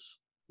changes.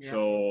 Yeah.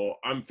 So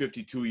I'm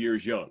 52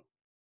 years young.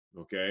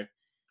 Okay,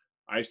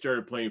 I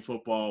started playing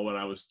football when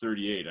I was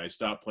 38. I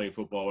stopped playing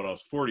football when I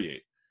was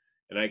 48.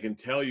 And I can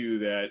tell you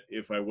that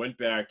if I went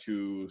back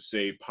to,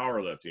 say,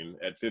 powerlifting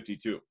at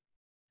 52,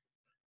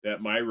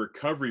 that my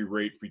recovery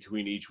rate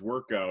between each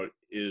workout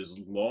is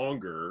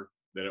longer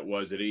than it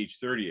was at age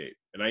 38.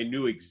 And I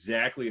knew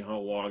exactly how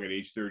long at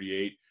age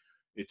 38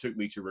 it took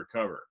me to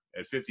recover.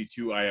 At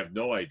 52, I have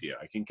no idea.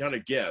 I can kind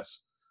of guess,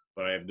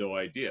 but I have no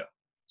idea.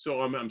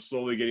 So I'm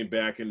slowly getting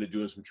back into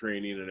doing some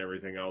training and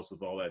everything else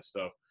with all that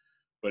stuff.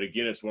 But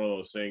again, it's one of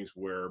those things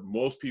where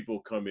most people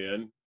come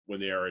in when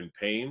they are in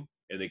pain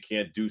and they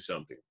can't do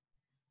something.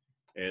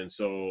 And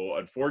so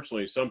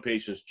unfortunately, some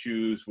patients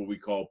choose what we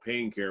call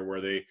pain care,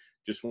 where they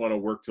just want to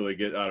work till they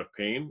get out of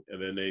pain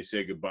and then they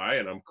say goodbye.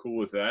 And I'm cool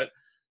with that.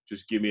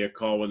 Just give me a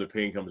call when the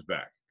pain comes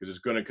back, because it's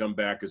going to come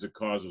back because the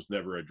cause was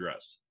never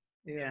addressed.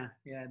 Yeah,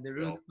 yeah, the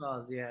root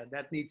cause. Yeah,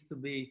 that needs to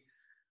be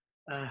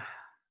uh,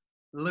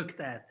 looked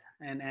at.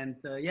 And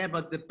yeah,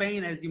 but the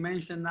pain, as you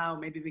mentioned now,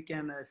 maybe we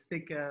can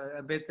stick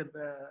a bit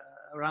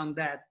around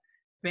that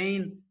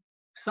pain.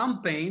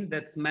 Some pain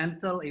that's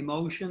mental,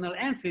 emotional,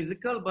 and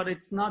physical, but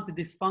it's not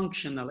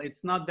dysfunctional.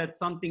 It's not that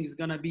something's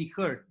gonna be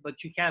hurt,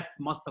 but you have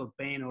muscle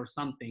pain or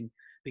something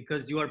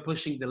because you are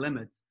pushing the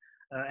limits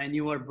and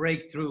you are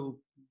breakthrough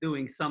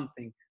doing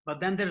something. But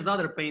then there's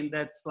other pain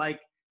that's like,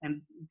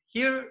 and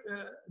here,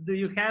 do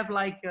you have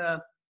like,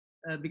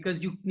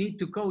 because you need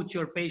to coach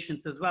your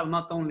patients as well,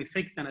 not only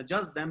fix and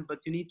adjust them, but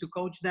you need to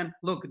coach them.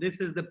 Look,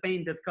 this is the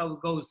pain that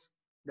goes,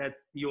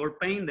 that's your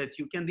pain that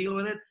you can deal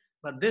with it.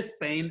 But this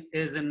pain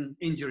is an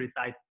injury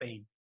type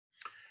pain.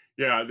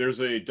 Yeah,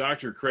 there's a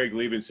Dr. Craig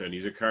Liebenson.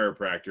 He's a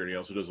chiropractor, and he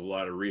also does a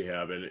lot of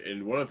rehab.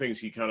 And one of the things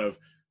he kind of,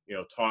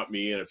 taught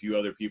me and a few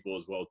other people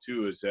as well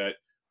too, is that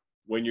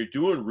when you're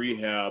doing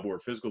rehab or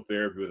physical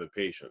therapy with a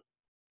patient,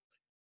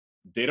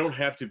 they don't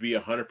have to be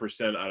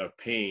 100% out of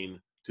pain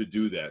to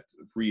do that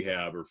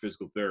rehab or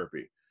physical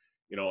therapy.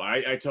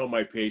 I tell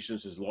my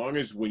patients, as long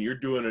as when you're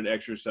doing an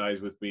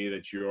exercise with me,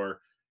 that your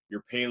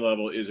pain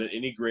level isn't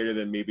any greater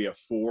than maybe a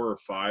 4 or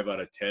 5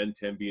 out of 10,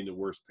 10 being the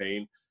worst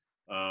pain,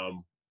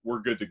 we're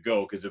good to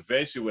go. Because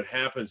eventually what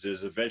happens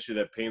is eventually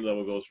that pain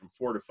level goes from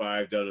 4 to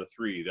 5 down to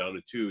 3, down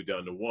to 2,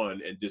 down to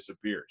 1, and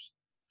disappears.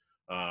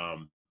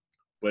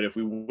 But if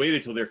we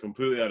waited till they're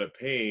completely out of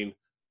pain,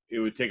 it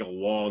would take a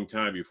long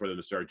time before them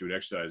to start doing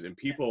exercise. And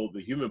people,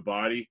 the human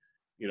body,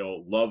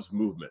 loves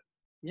movement.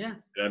 Yeah.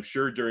 And I'm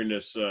sure during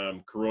this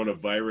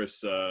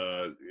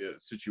coronavirus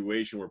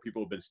situation where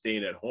people have been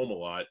staying at home a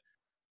lot,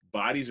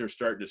 bodies are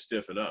starting to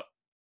stiffen up,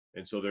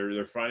 and so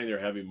they're finding they're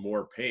having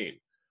more pain.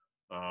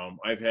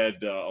 I've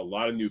had a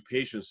lot of new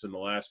patients in the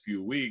last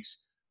few weeks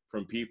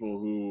from people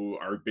who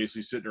are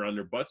basically sitting around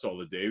their butts all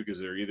the day because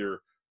they're either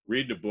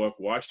reading a book,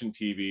 watching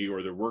TV,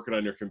 or they're working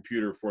on their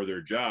computer for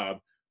their job,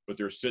 but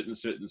they're sitting.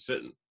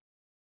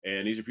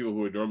 And these are people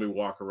who would normally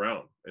walk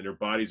around, and their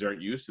bodies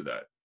aren't used to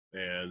that.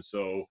 And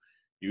so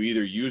you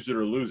either use it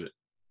or lose it.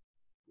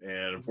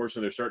 And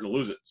unfortunately, they're starting to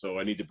lose it. So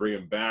I need to bring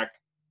them back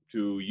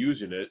to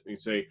using it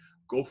and say,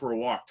 go for a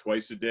walk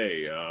twice a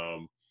day.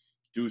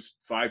 Do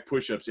 5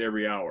 push-ups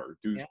every hour.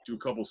 Do Yeah. a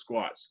couple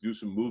squats. Do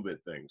some movement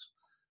things.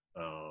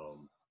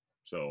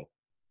 So.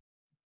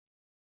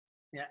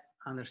 Yeah,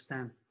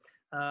 understand.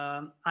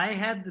 I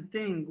had the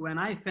thing when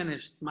I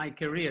finished my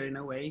career, in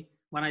a way,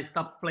 when I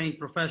stopped playing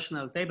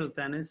professional table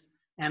tennis,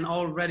 and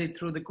already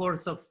through the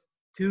course of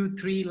 2,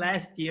 3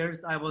 last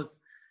years,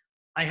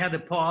 I had a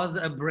pause,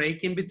 a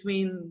break in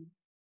between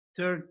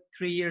 3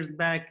 years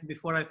back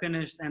before I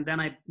finished, and then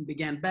I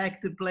began back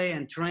to play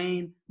and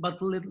train, but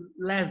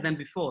less than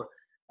before.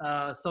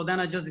 So then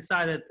I just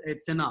decided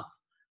it's enough.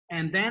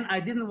 And then I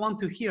didn't want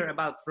to hear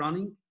about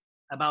running,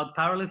 about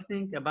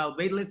powerlifting, about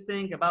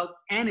weightlifting, about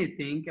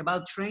anything,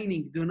 about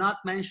training. Do not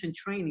mention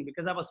training,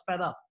 because I was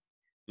fed up.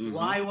 Mm-hmm.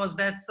 Why was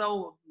that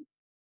so?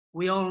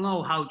 We all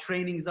know how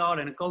trainings are,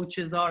 and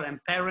coaches are, and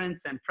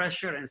parents, and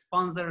pressure, and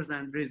sponsors,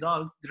 and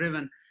results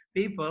driven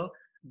people.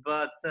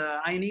 But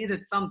I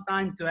needed some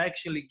time to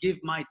actually give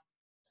my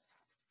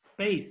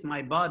space,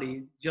 my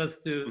body,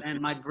 just to,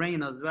 and my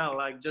brain as well,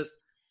 like just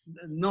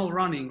no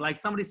running. Like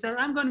somebody said,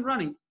 I'm going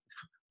running.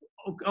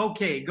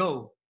 Okay,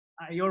 go.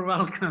 You're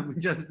welcome.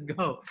 Just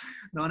go.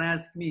 Don't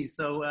ask me.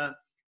 So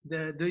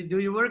do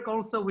you work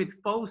also with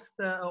post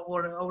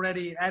or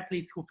already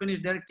athletes who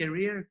finish their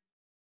career?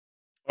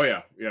 Oh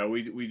yeah,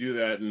 we do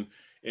that,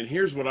 and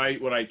here's what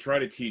I try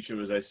to teach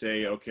them is I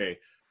say, okay,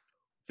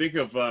 think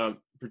of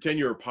pretend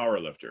you're a power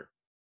lifter,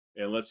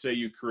 and let's say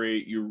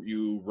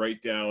you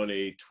write down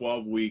a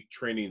 12-week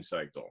training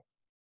cycle.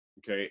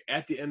 Okay,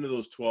 at the end of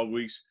those 12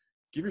 weeks,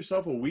 give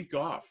yourself a week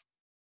off.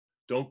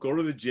 Don't go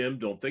to the gym.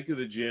 Don't think of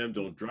the gym.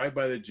 Don't drive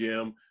by the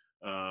gym.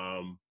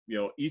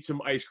 Eat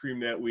some ice cream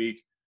that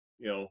week.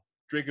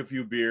 Drink a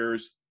few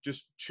beers.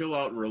 Just chill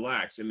out and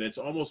relax. And it's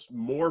almost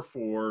more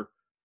for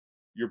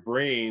your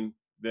brain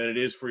than it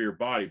is for your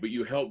body. But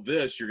you help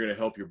this, you're going to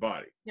help your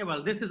body. Yeah,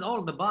 well, this is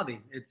all the body.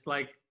 It's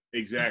like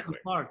exactly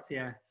parts.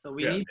 Yeah. So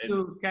we yeah, need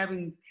to have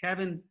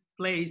in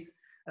place.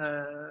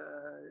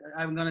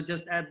 I'm gonna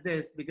just add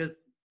this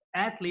because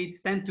athletes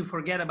tend to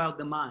forget about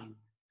the mind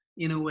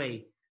in a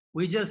way.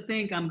 We just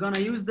think I'm gonna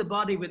use the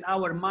body with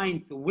our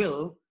mind to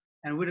will,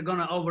 and we're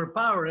gonna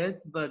overpower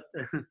it. But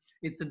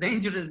it's a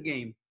dangerous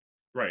game.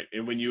 right.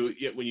 And when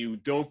you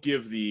don't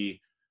give the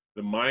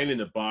mind and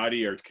the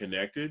body are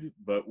connected,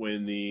 but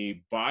when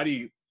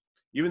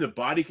even the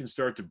body can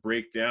start to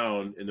break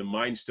down and the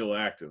mind's still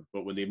active,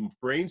 but when the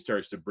brain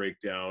starts to break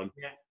down,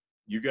 yeah,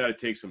 you got to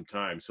take some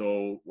time.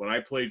 So when I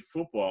played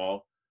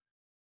football,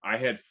 I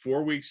had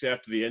 4 weeks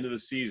after the end of the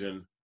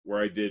season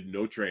where I did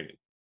no training.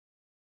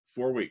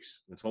 4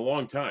 weeks. It's a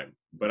long time,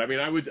 but I mean,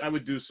 I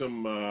would do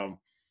some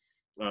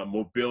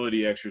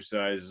mobility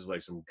exercises,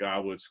 like some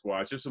goblet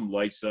squats, just some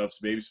light stuff,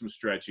 maybe some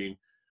stretching.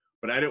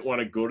 But I didn't want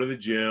to go to the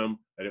gym.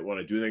 I didn't want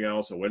to do anything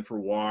else. I went for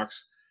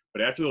walks.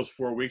 But after those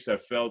 4 weeks, I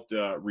felt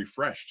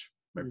refreshed.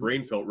 My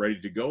brain felt ready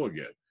to go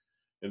again.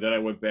 And then I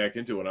went back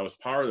into it. When I was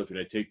powerlifting,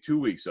 I'd take 2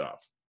 weeks off.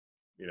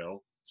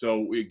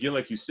 So again,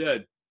 like you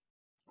said,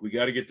 we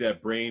got to get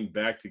that brain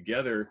back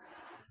together.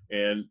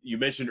 And you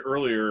mentioned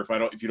earlier,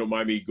 if you don't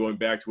mind me going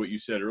back to what you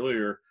said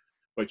earlier,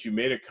 but you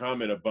made a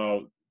comment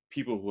about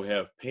people who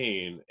have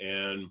pain.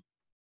 And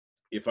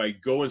if I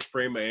go and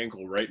sprain my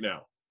ankle right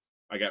now,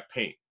 I got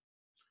pain.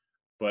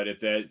 But if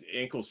that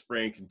ankle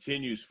sprain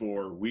continues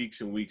for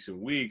weeks and weeks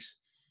and weeks,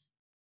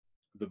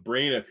 the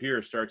brain up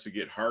here starts to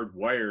get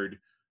hardwired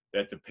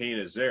that the pain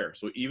is there.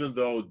 So even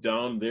though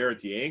down there at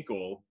the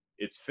ankle,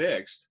 it's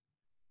fixed,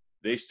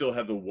 they still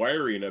have the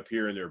wiring up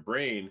here in their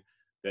brain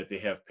that they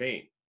have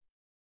pain.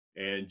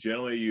 And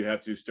generally you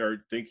have to start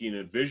thinking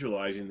and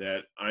visualizing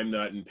that I'm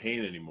not in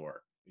pain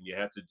anymore. And you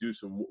have to do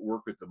some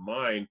work with the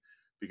mind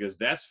because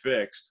that's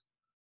fixed,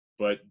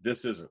 but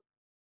this isn't,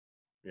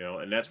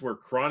 and that's where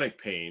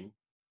chronic pain,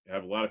 a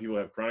lot of people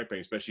have chronic pain,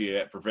 especially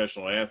at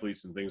professional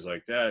athletes and things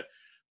like that.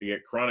 They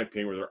get chronic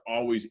pain where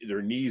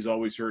their knees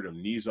always hurt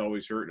them.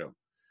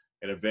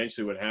 And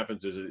eventually what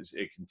happens is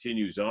it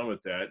continues on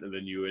with that. And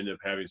then you end up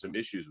having some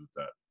issues with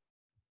that.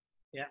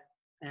 Yeah.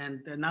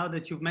 And now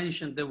that you've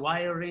mentioned the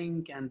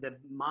wiring and the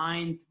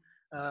mind,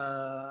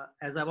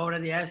 as I've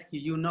already asked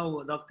you,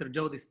 Dr.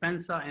 Joe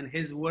Dispenza and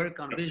his work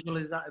on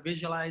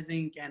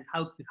visualizing and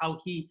how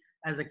he,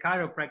 as a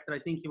chiropractor, I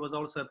think he was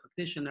also a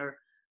practitioner,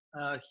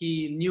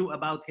 he knew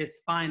about his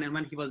spine, and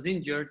when he was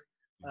injured,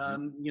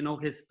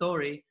 his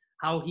story,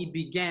 how he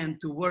began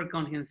to work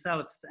on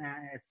himself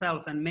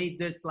and made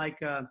this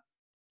like a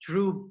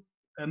true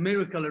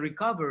miracle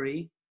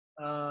recovery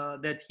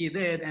that he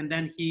did, and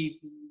then he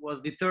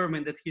was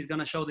determined that he's going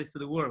to show this to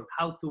the world,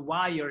 how to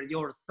wire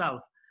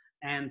yourself.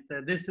 And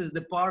this is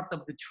the part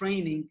of the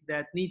training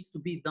that needs to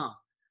be done.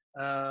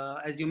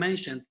 As you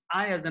mentioned,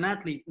 I as an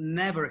athlete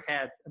never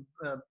had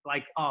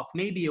like off,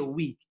 maybe a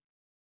week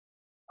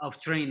of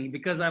training,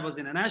 because I was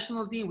in a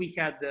national team. We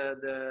had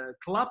the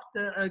club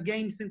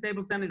games in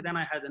table tennis. Then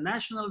I had a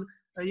national,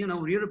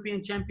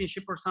 European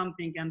championship or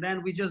something. And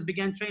then we just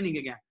began training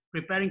again,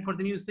 preparing for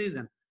the new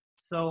season.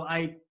 So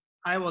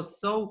I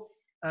was so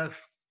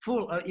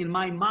full in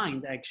my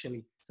mind,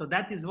 actually. So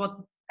that is what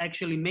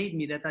actually made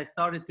me that I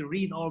started to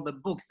read all the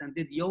books and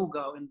did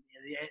yoga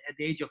at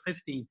the age of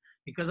 15,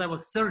 because I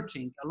was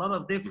searching a lot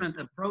of different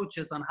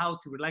approaches on how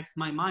to relax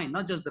my mind,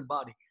 not just the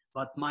body,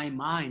 but my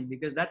mind,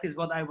 because that is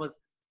what I was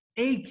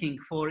aching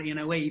for, in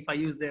a way, if I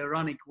use the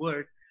ironic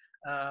word,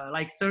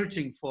 like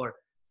searching for.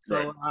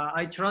 So right.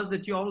 I trust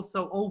that you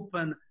also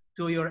open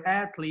to your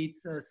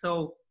athletes.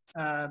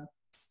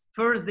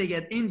 First they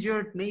get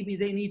injured, maybe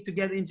they need to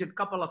get injured a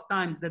couple of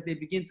times, that they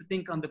begin to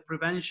think on the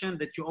prevention,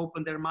 that you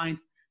open their mind,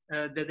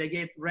 that they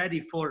get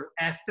ready for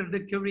after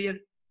the career,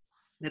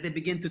 that they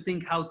begin to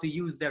think how to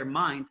use their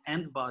mind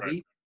and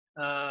body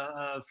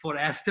for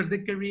after the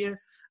career.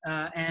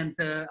 And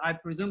I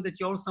presume that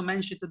you also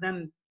mentioned to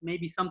them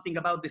maybe something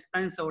about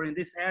Dispenza, or in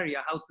this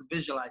area, how to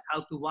visualize, how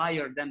to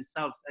wire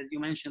themselves, as you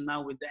mentioned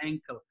now with the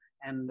ankle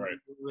and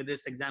with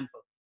this example.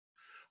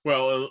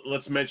 Well,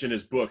 let's mention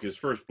his book. His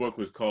first book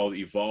was called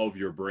Evolve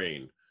Your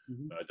Brain,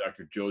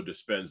 Dr. Joe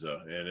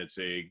Dispenza. And it's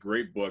a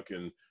great book.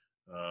 And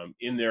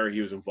in there,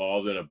 he was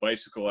involved in a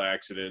bicycle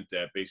accident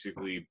that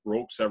basically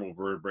broke several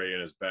vertebrae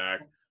in his back.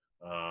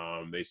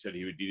 They said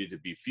he needed to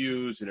be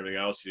fused and everything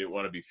else. He didn't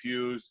want to be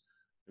fused.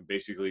 And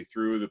basically,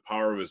 through the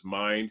power of his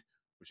mind,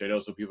 which I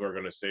know some people are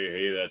going to say,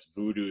 hey, that's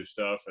voodoo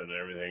stuff and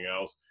everything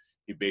else.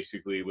 He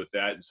basically, with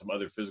that and some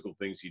other physical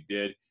things he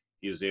did,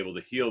 he was able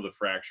to heal the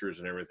fractures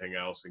and everything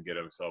else and get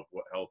himself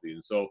healthy.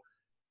 And so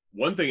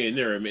one thing in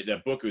there,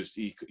 that book was,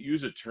 he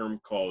used a term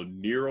called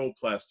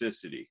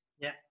neuroplasticity.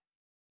 Yeah.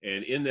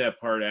 And in that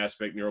part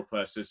aspect,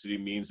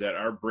 neuroplasticity means that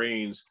our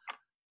brains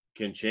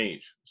can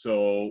change.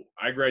 So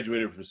I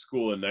graduated from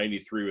school in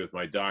 '93 with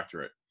my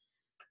doctorate.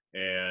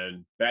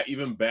 And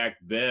even back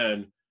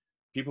then,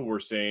 people were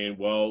saying,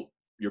 well,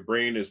 your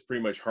brain is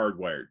pretty much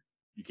hardwired.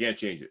 You can't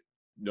change it.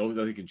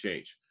 Nothing can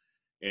change.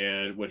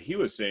 And what he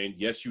was saying,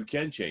 yes, you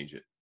can change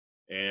it.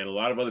 And a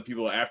lot of other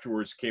people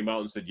afterwards came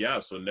out and said, yeah,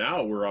 so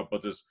now we're up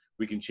with this,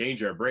 we can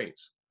change our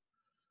brains.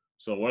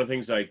 So one of the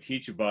things I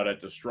teach about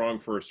at the Strong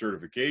First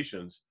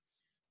certifications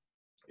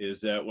is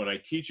that when I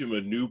teach them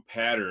a new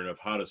pattern of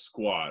how to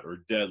squat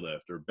or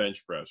deadlift or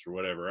bench press or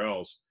whatever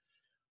else,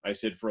 I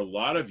said, for a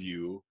lot of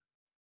you,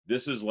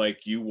 this is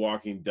like you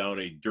walking down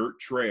a dirt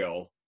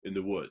trail in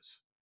the woods.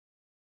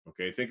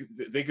 Okay,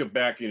 think of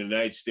back in the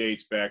United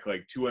States, back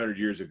like 200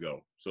 years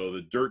ago. So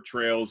the dirt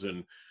trails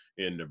in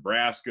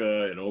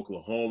Nebraska and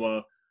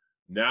Oklahoma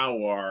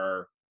now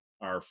are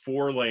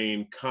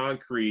 4-lane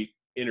concrete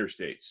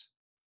interstates.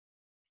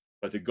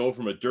 But to go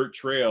from a dirt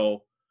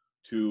trail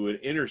to an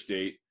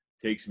interstate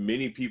takes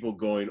many people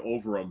going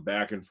over them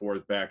back and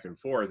forth,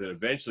 and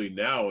eventually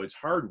now it's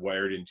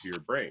hardwired into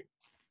your brain.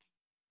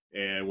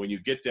 And when you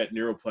get that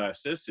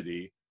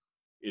neuroplasticity,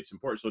 it's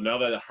important. So now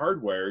that it's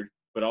hardwired,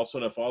 but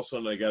also if all of a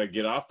sudden I got to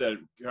get off that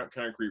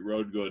concrete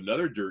road to go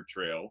another dirt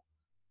trail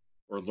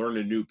or learn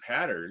a new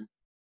pattern,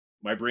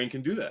 my brain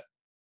can do that.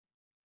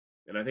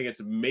 And I think it's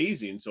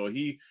amazing. So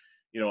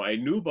I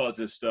knew about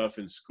this stuff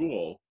in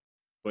school,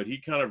 but he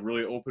kind of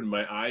really opened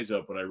my eyes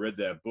up when I read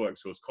that book.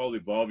 So it's called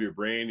Evolve Your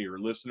Brain. Your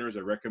listeners, I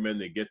recommend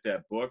they get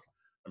that book.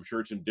 I'm sure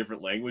it's in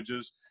different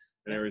languages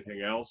and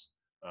everything else.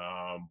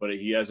 But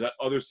he has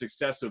other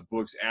successive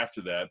books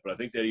after that. But I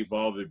think that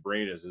Evolve Your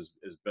Brain is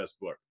his best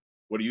book.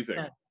 What do you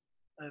think?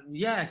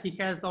 Yeah, he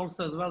has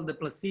also as well The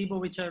Placebo,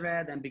 which I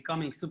read, and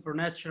Becoming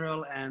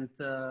Supernatural, and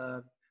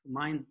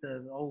Mind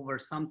Over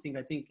Something.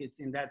 I think it's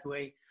in that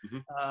way.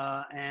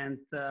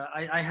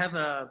 I have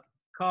a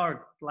card,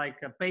 like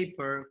a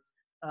paper,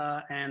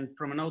 and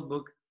from a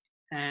notebook.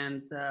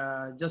 And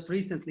just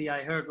recently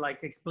I heard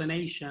like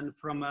explanation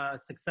from a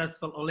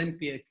successful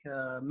Olympic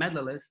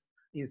medalist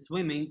in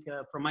swimming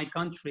from my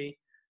country.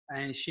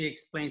 And she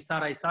explained,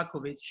 Sara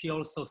Isakovic, she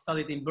also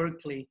studied in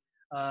Berkeley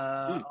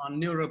on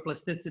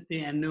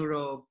neuroplasticity and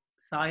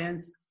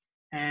neuroscience.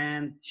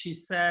 And she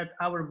said,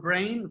 our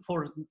brain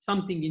for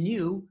something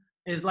new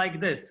is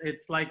like this.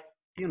 It's like,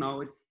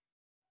 it's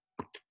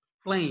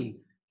flame.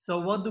 So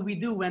what do we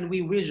do when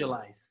we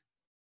visualize?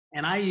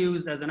 And I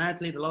used as an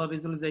athlete a lot of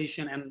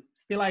visualization, and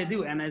still I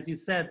do. And as you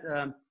said,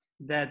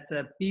 that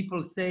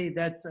people say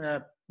that's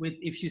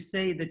if you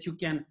say that you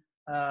can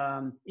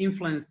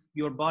influence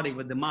your body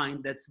with the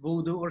mind, that's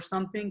voodoo or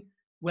something.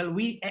 Well,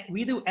 we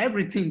do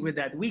everything with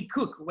that. We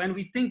cook. When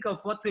we think of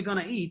what we're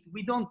gonna eat,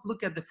 we don't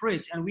look at the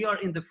fridge, and we are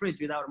in the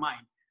fridge with our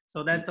mind.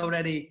 So that's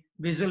already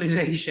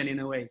visualization in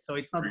a way. So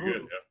it's not voodoo.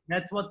 Yeah.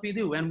 That's what we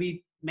do. When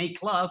we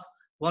make love,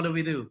 what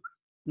do?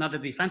 Not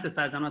that we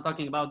fantasize, I'm not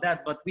talking about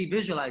that, but we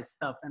visualize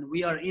stuff, and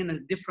we are in a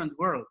different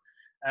world.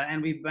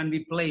 and when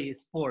we play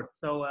sports.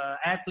 So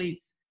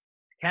athletes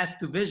have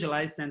to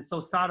visualize. And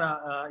so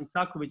Sarah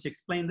Isakovic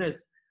explained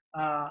this.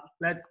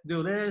 Let's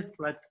do this.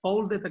 Let's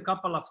fold it a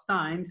couple of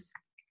times.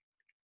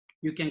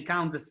 You can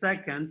count the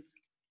seconds.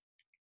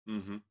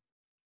 Mm-hmm.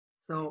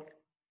 So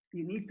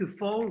you need to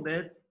fold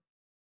it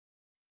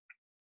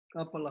a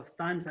couple of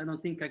times. I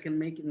don't think I can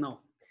make it. No.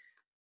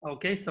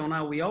 Okay, so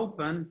now we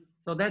open.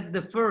 So that's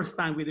the first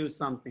time we do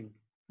something.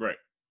 Right.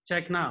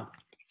 Check now.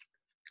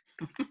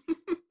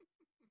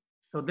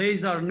 So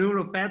these are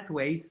neural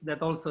pathways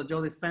that also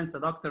Joe Dispenza,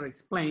 doctor,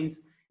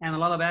 explains, and a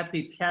lot of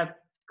athletes have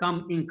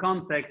come in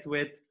contact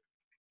with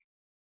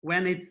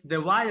when it's the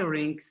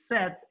wiring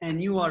set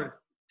and you are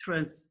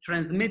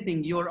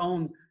transmitting your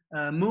own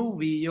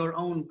movie, your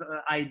own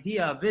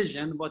idea,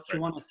 vision, what you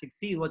want to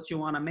succeed, what you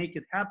want to make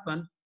it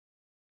happen.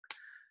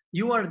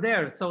 You are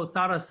there. So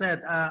Sarah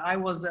said, I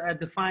was at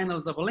the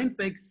finals of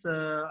Olympics.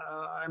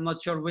 I'm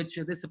not sure which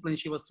discipline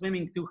she was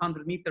swimming,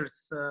 200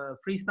 meters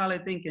freestyle, I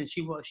think. And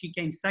she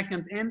came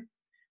second in.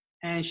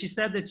 And she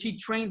said that she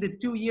trained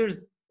it 2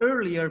 years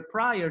earlier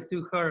prior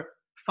to her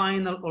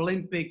final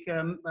Olympic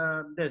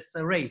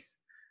race.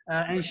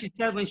 And she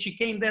said when she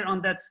came there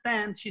on that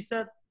stand, she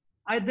said,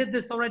 I did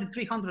this already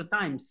 300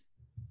 times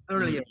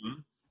earlier.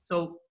 Mm-hmm.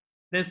 So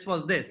this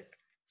was this.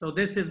 So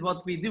this is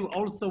what we do.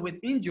 Also with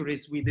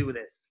injuries, we do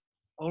this.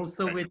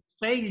 Also with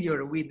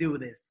failure, we do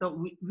this.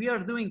 So we are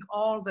doing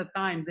all the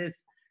time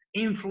this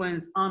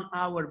influence on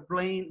our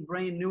brain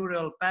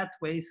neural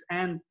pathways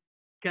and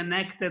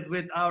connected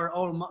with our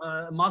own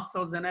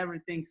muscles and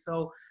everything.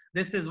 So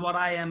this is what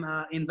I am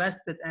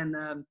invested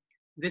in.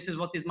 This is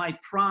what is my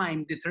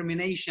prime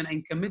determination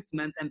and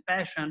commitment and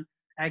passion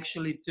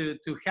actually to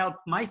help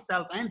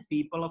myself and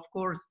people, of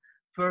course,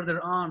 further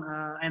on,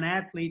 and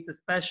athletes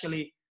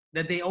especially,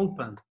 that they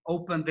open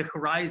the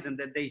horizon,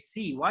 that they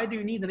see. Why do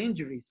you need an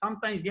injury?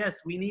 Sometimes, yes,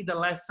 we need a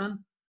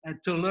lesson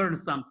to learn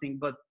something,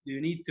 but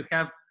you need to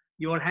have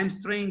your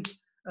hamstring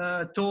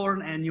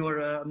torn and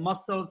your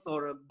muscles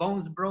or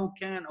bones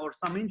broken or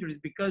some injuries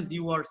because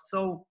you are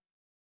so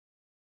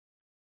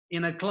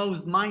in a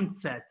closed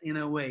mindset in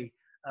a way.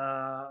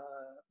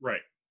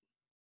 Right.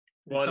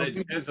 Well, and it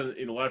depends on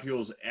a lot of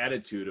people's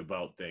attitude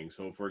about things.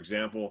 So, for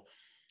example,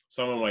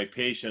 some of my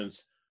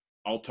patients,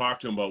 I'll talk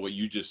to them about what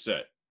you just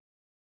said.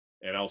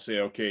 And I'll say,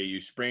 okay, you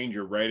sprained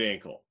your right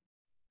ankle.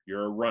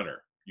 You're a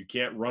runner. You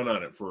can't run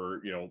on it for,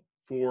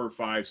 4,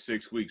 5,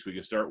 6 weeks. We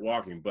can start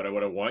walking. But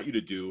what I want you to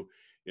do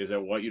is I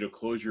want you to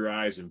close your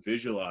eyes and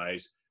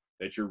visualize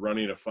that you're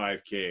running a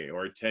 5K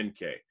or a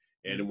 10K.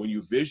 And when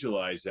you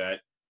visualize that,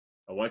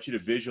 I want you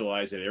to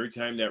visualize that every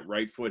time that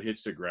right foot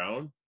hits the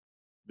ground,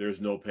 there's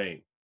no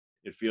pain.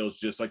 It feels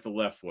just like the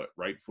left foot,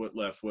 right foot,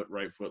 left foot,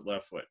 right foot,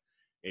 left foot.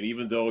 And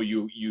even though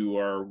you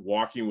are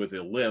walking with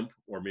a limp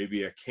or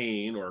maybe a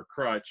cane or a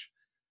crutch,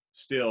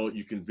 still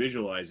you can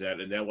visualize that,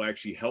 and that will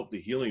actually help the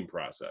healing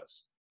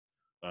process.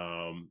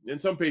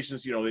 And some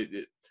patients,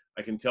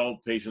 I can tell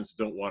patients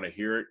don't want to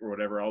hear it or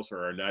whatever else,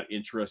 or are not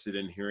interested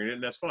in hearing it,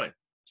 and that's fine.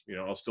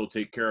 I'll still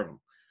take care of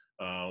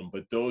them.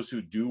 But those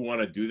who do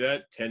want to do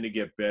that tend to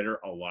get better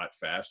a lot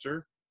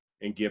faster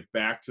and get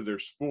back to their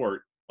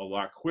sport a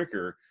lot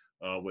quicker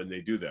when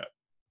they do that.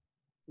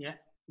 Yeah.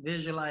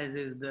 Visualize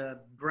is the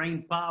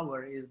brain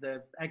power, is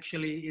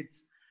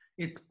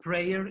it's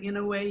prayer in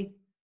a way,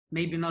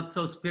 maybe not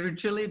so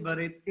spiritually, but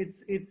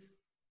it's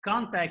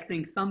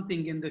contacting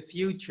something in the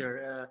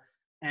future,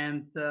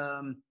 and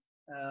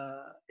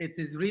it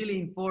is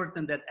really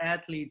important that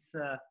athletes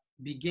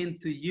begin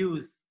to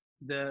use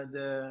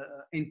the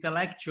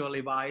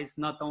intellectually wise,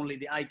 not only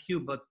the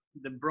IQ but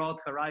the broad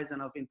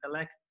horizon of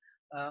intellect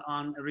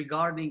on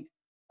regarding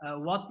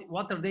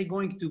what are they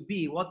going to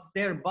be, what's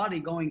their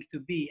body going to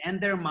be, and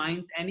their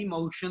mind and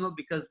emotional,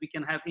 because we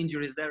can have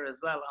injuries there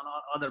as well on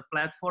other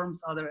platforms,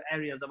 other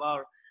areas of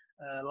our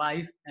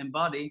life and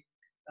body.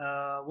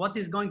 What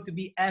is going to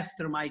be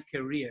after my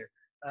career,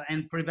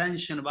 and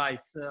prevention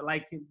wise,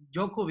 like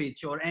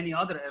Djokovic or any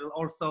other,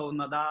 also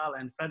Nadal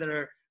and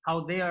Federer,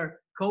 how they are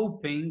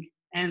coping,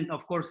 and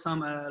of course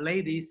some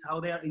ladies, how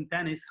they are in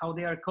tennis, how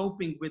they are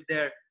coping with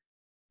their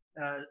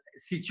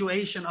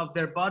situation of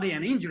their body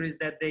and injuries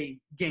that they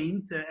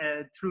gained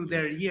through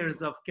their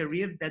years of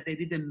career that they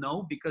didn't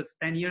know, because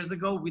 10 years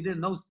ago we didn't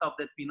know stuff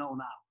that we know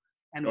now,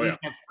 and we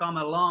have come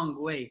a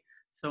long way.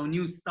 So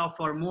new stuff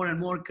are more and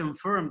more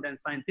confirmed and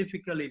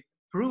scientifically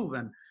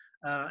proven,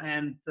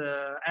 and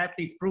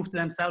athletes prove to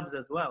themselves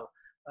as well.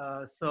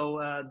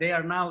 So they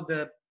are now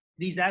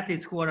these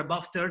athletes who are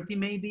above 30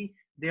 maybe,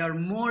 they are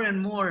more and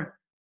more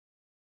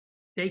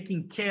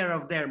taking care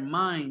of their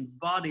mind,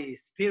 body,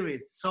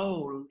 spirit,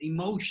 soul,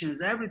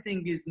 emotions.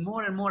 Everything is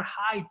more and more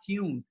high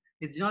tuned.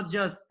 It's not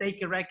just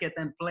take a racket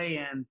and play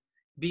and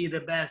be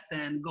the best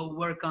and go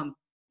work on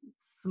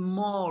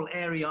small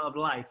area of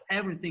life.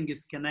 Everything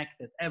is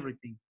connected,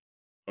 everything.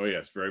 Oh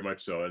yes, very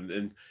much so.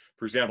 And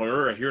for example, I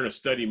remember hearing a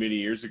study many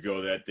years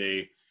ago that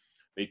they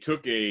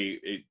took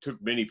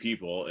many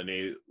people and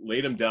they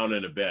laid them down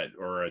in a bed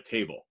or a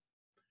table,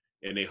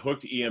 and they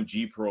hooked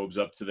EMG probes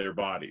up to their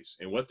bodies.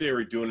 And what they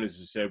were doing is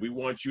they said, we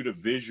want you to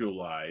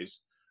visualize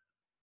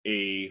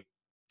a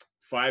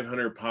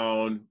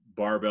 500-pound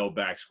barbell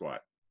back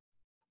squat,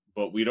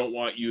 but we don't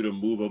want you to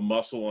move a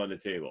muscle on the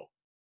table.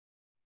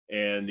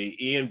 And the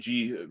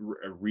EMG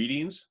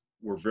readings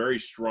were very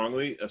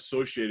strongly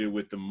associated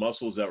with the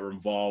muscles that were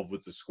involved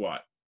with the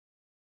squat.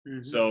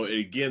 Mm-hmm. So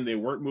again, they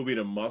weren't moving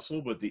a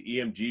muscle, but the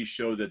EMG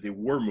showed that they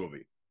were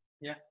moving.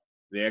 Yeah.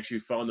 They actually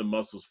found the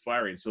muscles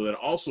firing. So that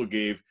also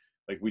gave,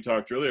 like we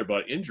talked earlier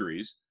about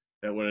injuries,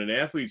 that when an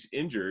athlete's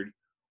injured,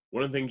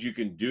 one of the things you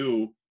can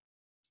do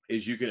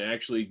is you can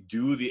actually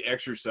do the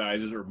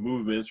exercises or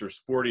movements or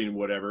sporting,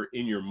 whatever,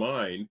 in your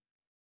mind,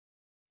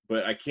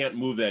 but I can't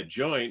move that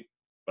joint,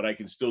 but I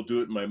can still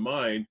do it in my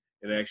mind,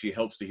 and it actually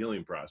helps the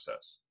healing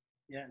process.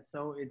 Yeah,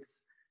 so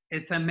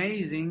it's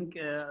amazing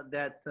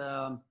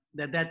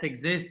that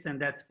exists and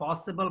that's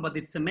possible, but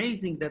it's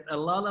amazing that a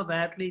lot of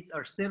athletes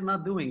are still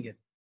not doing it.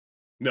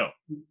 No.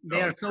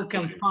 They are so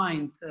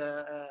confined,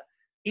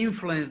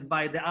 influenced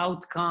by the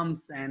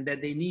outcomes, and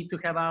that they need to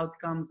have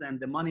outcomes, and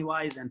the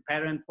money-wise and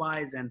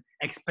parent-wise and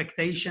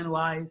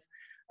expectation-wise.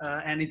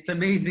 And it's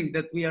amazing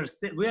that we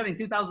are in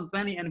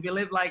 2020 and we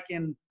live like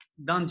in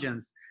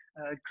dungeons,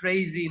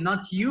 crazy,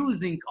 not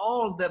using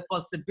all the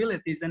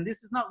possibilities. And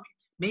this is not,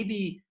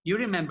 maybe you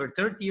remember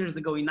 30 years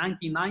ago in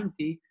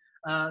 1990,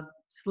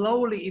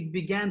 slowly it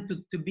began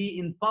to be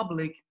in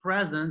public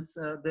presence,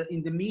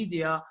 in the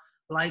media,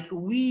 like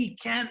we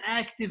can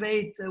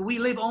activate, we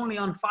live only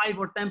on 5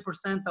 or 10%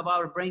 of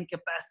our brain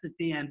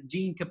capacity and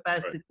gene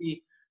capacity.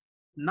 Right.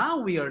 Now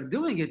we are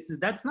doing it. So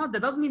that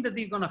doesn't mean that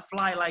we're going to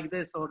fly like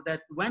this, or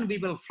that when we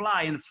will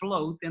fly and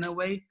float in a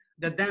way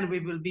that then we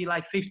will be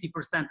like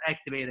 50%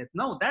 activated.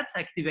 No, that's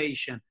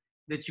activation,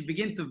 that you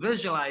begin to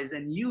visualize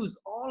and use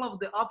all of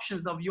the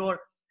options of your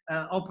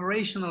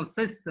operational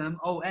system,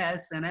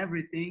 OS and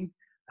everything,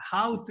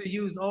 how to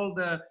use all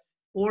the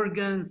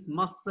organs,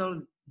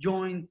 muscles,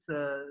 joints,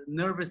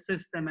 nervous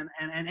system,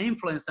 and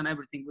influence on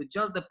everything with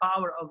just the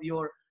power of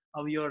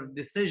your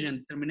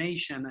decision,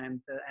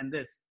 determination, and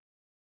this.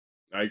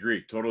 I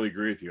agree. Totally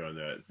agree with you on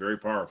that. Very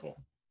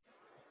powerful.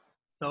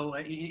 So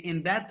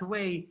in that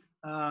way,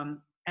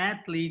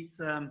 athletes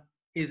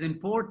is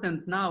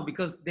important now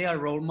because they are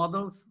role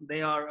models.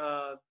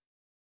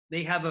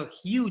 They have a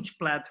huge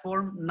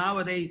platform.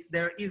 Nowadays,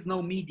 there is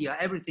no media.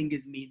 Everything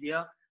is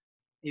media.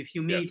 If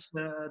you meet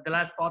the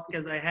last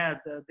podcast I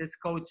had, this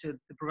coach,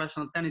 the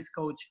professional tennis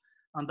coach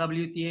on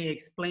WTA,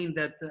 explained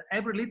that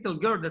every little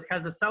girl that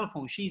has a cell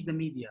phone, she's the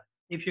media.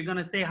 If you're going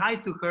to say hi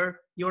to her,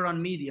 you're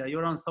on media,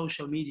 you're on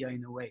social media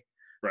in a way.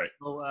 Right.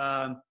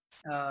 So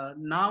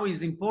now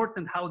is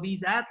important how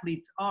these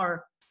athletes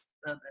are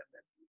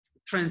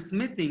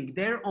transmitting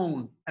their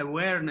own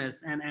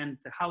awareness and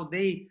how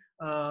they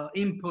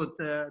input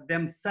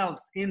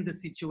themselves in the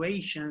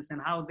situations,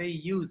 and how they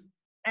use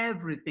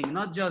everything,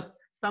 not just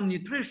some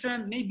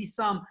nutrition, maybe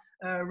some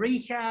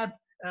rehab,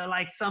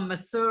 like some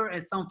masseur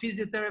and some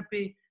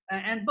physiotherapy,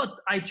 but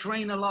I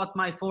train a lot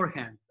my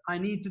forehand. I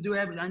need to do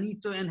everything. I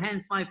need to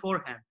enhance my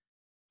forehand.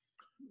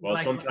 Well,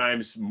 like,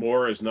 sometimes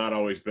more is not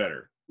always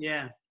better.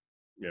 Yeah.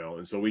 You know,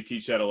 and so we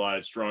teach that a lot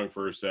at Strong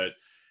First, that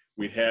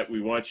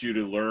we want you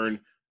to learn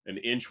an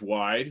inch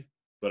wide,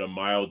 but a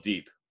mile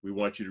deep. We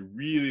want you to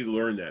really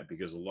learn that,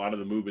 because a lot of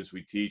the movements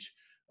we teach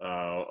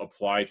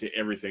apply to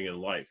everything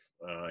in life.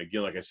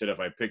 Again, like I said, if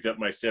I picked up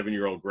my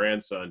 7-year-old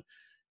grandson,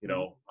 you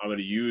know, I'm going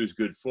to use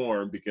good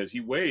form because he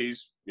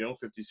weighs,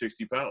 50,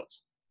 60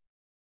 pounds,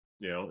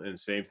 and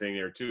same thing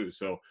there too.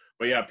 So,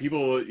 but yeah,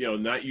 people,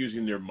 not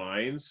using their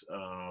minds.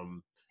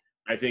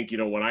 I think,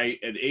 when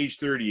at age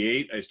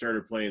 38, I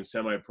started playing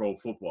semi-pro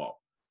football,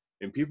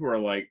 and people are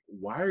like,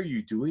 why are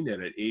you doing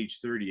that at age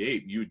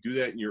 38? You would do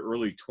that in your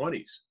early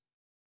 20s.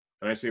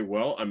 And I say,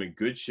 well, I'm in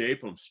good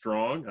shape. I'm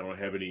strong. I don't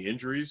have any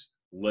injuries.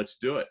 Let's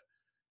do it.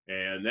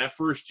 And that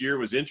first year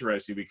was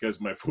interesting because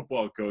my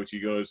football coach, he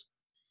goes,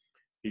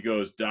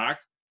 Doc,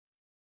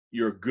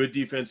 you're a good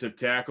defensive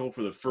tackle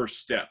for the first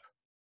step.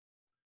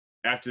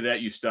 After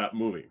that, you stop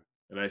moving.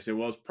 And I said,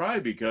 well, it's probably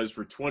because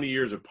for 20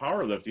 years of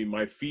powerlifting,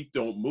 my feet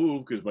don't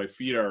move because my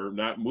feet are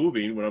not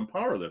moving when I'm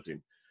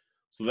powerlifting.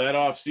 So that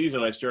off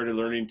season, I started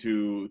learning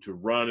to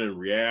run and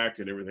react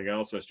and everything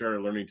else. So I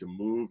started learning to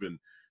move.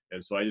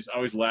 And so I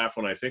always laugh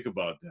when I think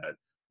about that.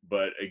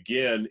 But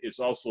again, it's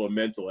also a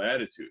mental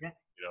attitude,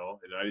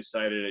 and I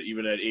decided that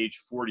even at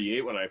age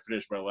 48, when I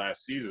finished my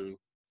last season,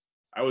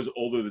 I was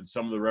older than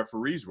some of the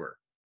referees were.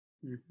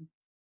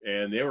 Mm-hmm.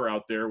 And they were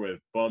out there with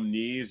bum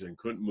knees and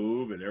couldn't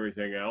move and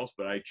everything else.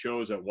 But I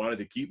wanted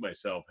to keep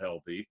myself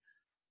healthy.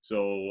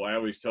 So I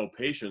always tell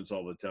patients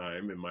all the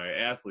time, and my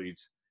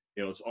athletes,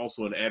 it's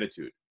also an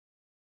attitude,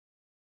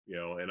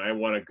 and I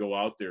want to go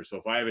out there. So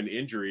if I have an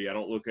injury, I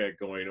don't look at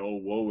going, oh,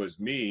 woe is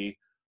me.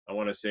 I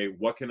want to say,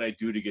 what can I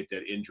do to get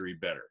that injury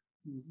better?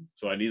 Mm-hmm.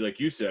 So I need, like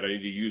you said, I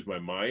need to use my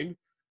mind,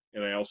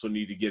 and I also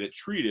need to get it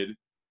treated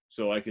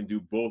so I can do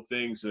both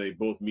things so they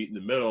both meet in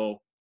the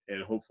middle,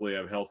 and hopefully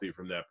I'm healthy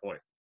from that point.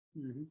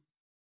 Mm-hmm.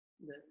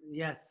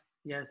 Yes.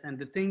 And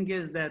the thing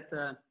is that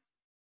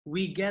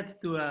we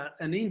get to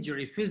an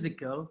injury,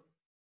 physical,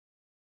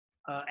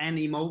 and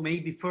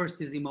maybe first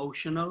is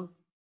emotional,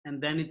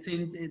 and then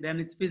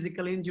it's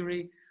physical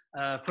injury.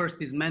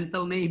 First is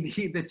mental,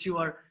 maybe that you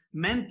are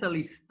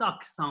mentally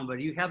stuck somewhere.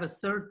 You have a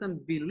certain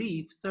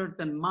belief,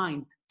 certain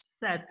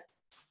mindset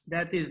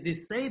that is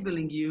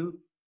disabling you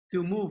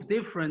to move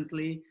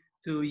differently,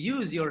 to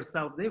use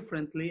yourself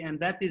differently, and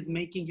that is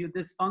making you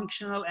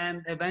dysfunctional,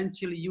 and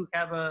eventually you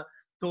have a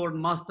torn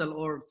muscle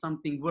or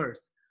something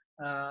worse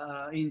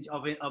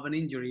of an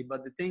injury.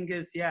 But the thing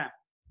is, yeah,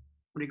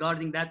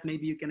 regarding that,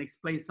 maybe you can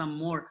explain some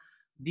more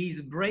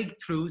these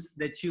breakthroughs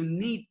that you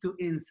need to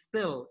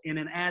instill in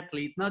an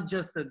athlete, not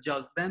just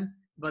adjust them,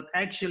 but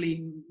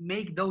actually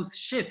make those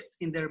shifts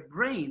in their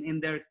brain, in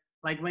their,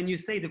 like when you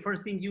say the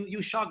first thing,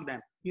 you shock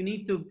them. You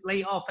need to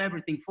lay off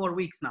everything 4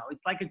 weeks now.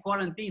 It's like a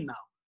quarantine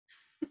now.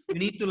 You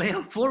need to lay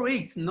off 4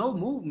 weeks, no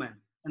movement.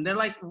 And they're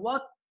like,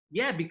 what?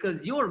 Yeah,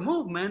 because your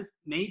movement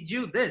made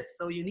you this.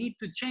 So you need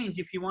to change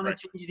if you want to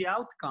change the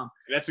outcome.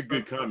 That's a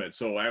good comment.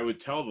 So I would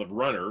tell the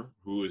runner,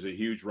 who is a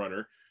huge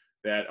runner,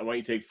 that I want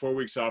you to take 4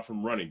 weeks off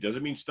from running.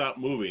 Doesn't mean stop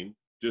moving,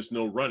 just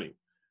no running.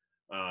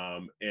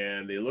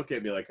 And they look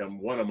at me like I'm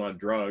on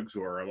drugs,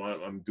 or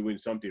I'm doing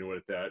something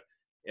with that.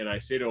 And I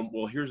say to them,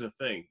 well, here's the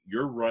thing.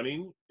 Your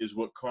running is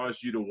what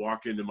caused you to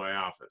walk into my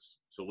office.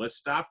 So let's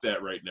stop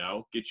that right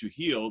now, get you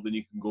healed, then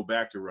you can go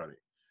back to running.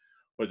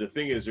 But the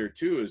thing is there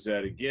too, is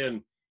that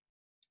again,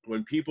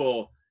 when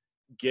people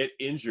get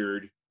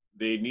injured,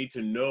 they need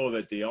to know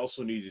that they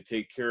also need to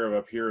take care of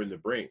up here in the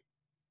brain.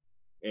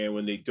 And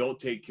when they don't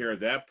take care of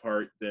that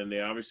part, then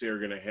they obviously are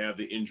going to have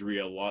the injury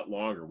a lot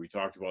longer. We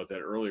talked about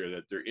that earlier,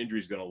 that their injury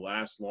is going to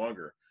last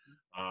longer.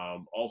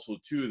 Also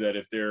too, that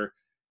if their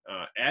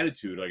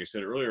attitude, like I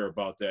said earlier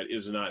about that,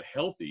 is not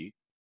healthy.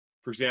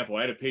 For example,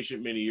 I had a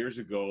patient many years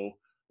ago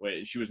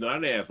when she was not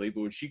an athlete,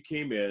 but when she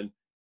came in,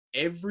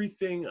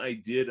 everything I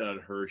did on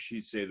her,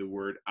 she'd say the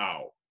word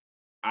ow,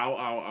 ow,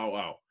 ow, ow,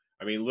 ow.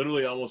 I mean,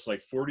 literally almost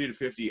like 40 to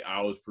 50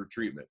 ows per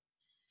treatment.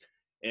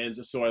 And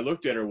so I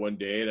looked at her one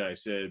day and I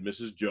said,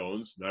 Mrs.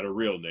 Jones, not a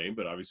real name,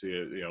 but obviously,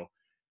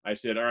 I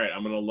said, all right,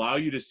 I'm going to allow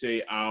you to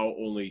say ow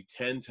only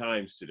 10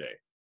 times today.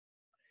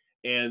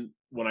 And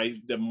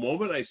the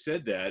moment I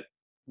said that,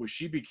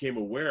 she became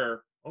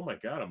aware, oh my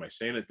God, am I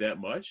saying it that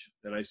much?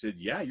 And I said,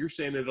 yeah, you're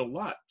saying it a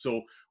lot.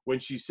 So when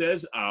she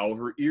says ow,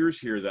 her ears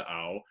hear the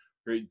ow.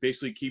 It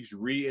basically keeps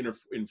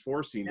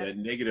reinforcing that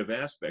negative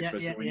aspect. So I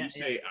said, when you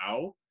say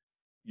ow,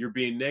 you're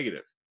being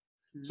negative.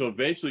 Mm-hmm. So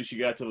eventually she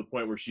got to the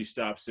point where she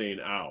stopped saying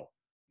ow.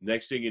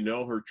 Next thing you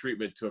know, her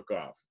treatment took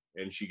off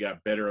and she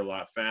got better a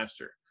lot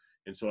faster.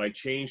 And so I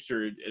changed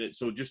her. And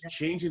so just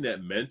changing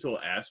that mental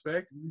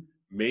aspect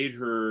made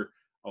her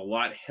a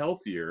lot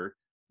healthier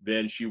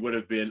than she would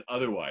have been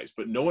otherwise.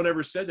 But no one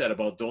ever said that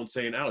about don't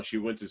say an ow. She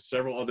went to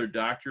several other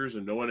doctors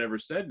and no one ever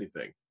said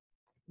anything.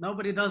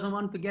 Nobody doesn't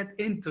want to get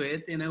into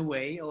it in a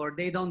way, or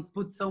they don't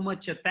put so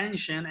much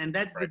attention. And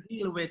that's the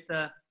deal with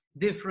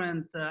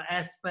different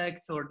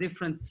aspects or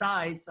different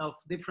sides of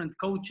different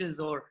coaches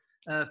or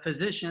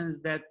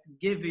physicians that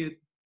give you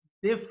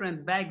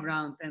different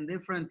background and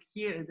different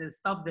the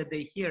stuff that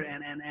they hear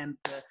and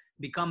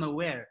become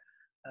aware.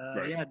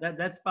 Yeah,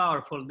 that's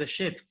powerful. The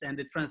shifts and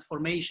the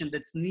transformation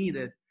that's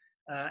needed.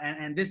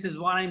 And this is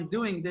why I'm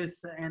doing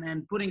this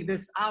and putting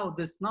this out,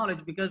 this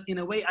knowledge, because in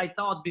a way I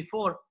thought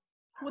before,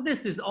 well,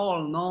 this is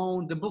all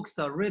known. The books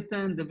are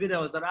written, the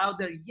videos are out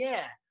there.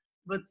 Yeah,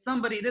 but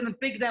somebody didn't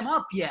pick them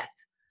up yet.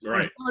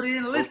 Right. Or somebody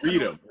didn't listen. Or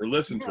read them or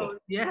listen to them.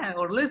 Yeah,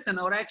 or listen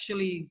or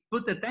actually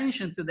put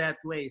attention to that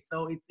way.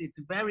 So it's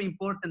very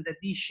important that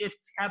these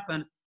shifts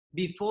happen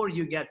before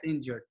you get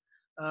injured.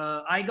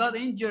 I got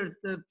injured.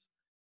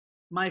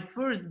 My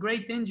first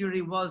great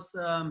injury was,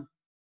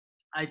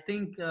 I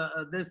think,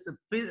 this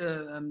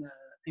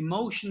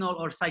emotional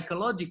or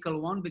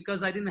psychological one,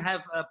 because I didn't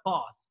have a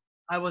pause.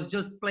 I was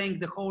just playing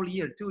the whole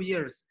year, 2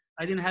 years.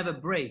 I didn't have a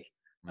break.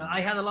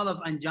 I had a lot of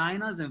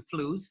anginas and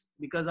flus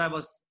because I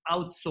was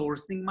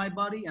outsourcing my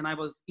body and I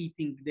was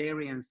eating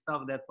dairy and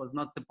stuff that was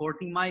not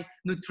supporting my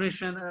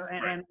nutrition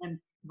and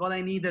what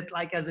I needed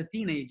like as a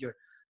teenager.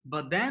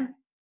 But then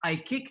I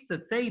kicked a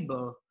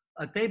table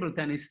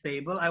tennis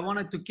table. I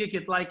wanted to kick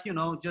it like,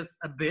 just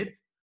a bit,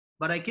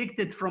 but I kicked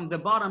it from the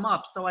bottom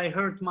up. So I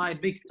hurt my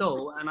big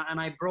toe and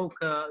I broke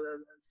a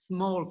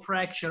small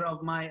fracture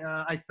of my,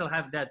 I still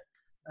have that.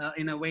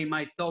 In a way,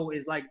 my toe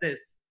is like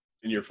this.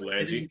 In your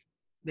phalange?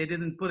 They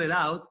didn't put it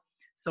out.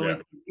 So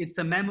it's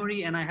a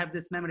memory, and I have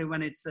this memory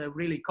when it's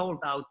really cold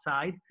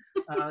outside.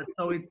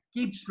 So it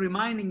keeps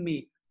reminding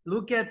me,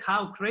 look at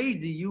how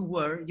crazy you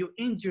were. You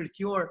injured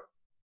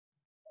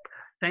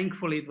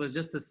thankfully it was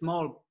just a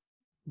small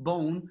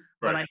bone,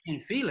 but I can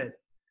feel it.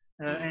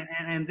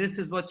 And this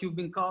is what you've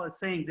been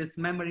saying, this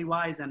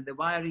memory-wise and the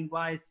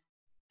wiring-wise.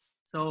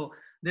 So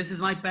this is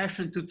my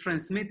passion to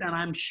transmit, and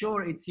I'm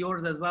sure it's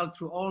yours as well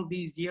through all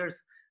these years.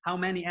 How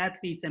many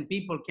athletes and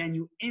people can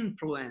you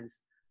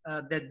influence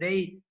that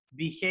they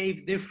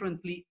behave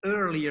differently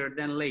earlier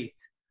than late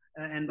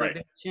and that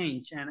they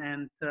change?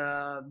 And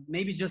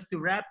maybe just to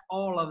wrap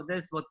all of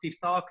this, what we've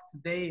talked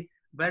today,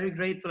 very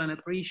grateful and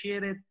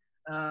appreciate it.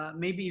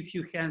 maybe if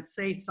you can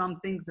say some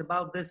things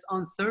about this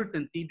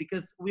uncertainty,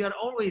 because we are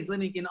always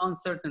living in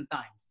uncertain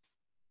times.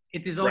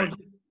 It is all Right.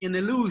 an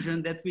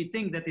illusion that we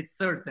think that it's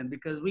certain,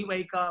 because we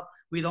wake up,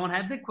 we don't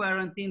have the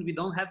quarantine, we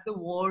don't have the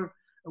war,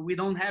 we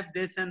don't have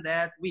this and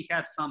that. We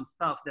have some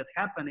stuff that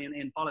happen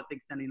in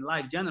politics and in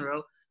life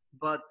general,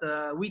 but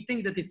we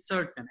think that it's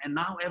certain, and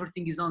now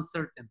everything is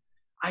uncertain.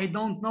 I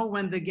don't know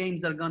when the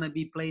games are going to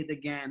be played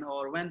again,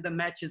 or when the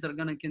matches are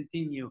going to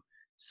continue.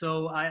 So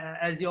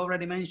as you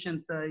already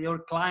mentioned, your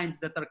clients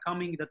that are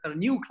coming, that are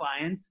new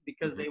clients,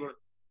 because they were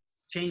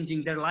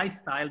changing their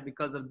lifestyle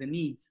because of the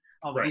needs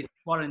of Right. this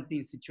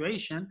quarantine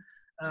situation.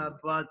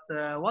 But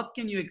what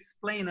can you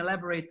explain,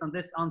 elaborate on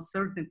this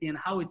uncertainty and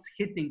how it's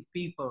hitting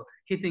people,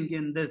 hitting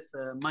in this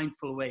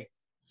mindful way?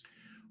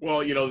 Well,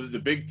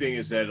 the big thing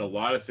is that a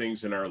lot of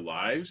things in our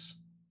lives,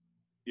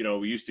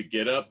 we used to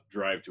get up,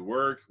 drive to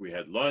work, we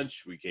had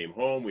lunch, we came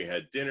home, we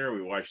had dinner,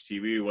 we watched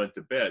TV, we went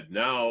to bed.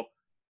 Now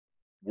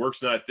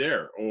work's not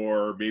there,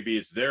 or maybe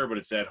it's there, but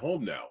it's at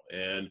home now,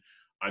 and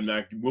I'm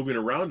not moving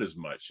around as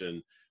much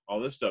and all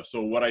this stuff.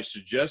 So what I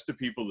suggest to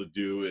people to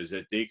do is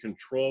that they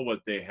control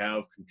what they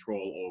have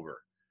control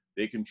over.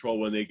 They control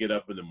when they get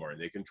up in the morning.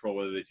 They control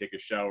whether they take a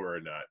shower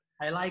or not.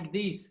 I like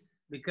these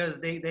because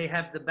they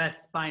have the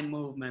best spine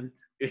movement.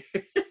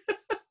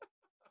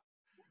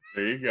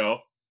 There you go.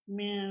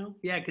 Meow.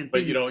 Yeah, But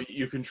continue.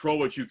 you control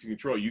what you can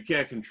control. You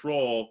can't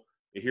control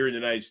here in the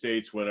United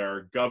States when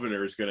our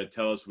governor is going to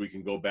tell us we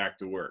can go back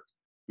to work.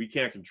 We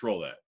can't control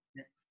that.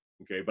 Yeah.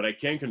 Okay, but I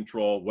can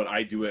control what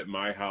I do at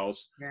my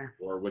house, Yeah.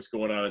 or what's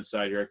going on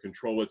inside here. I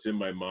control what's in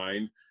my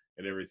mind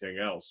and everything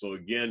else. So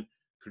again,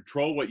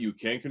 control what you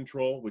can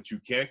control. What you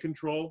can't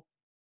control,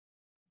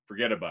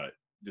 forget about it.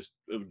 Just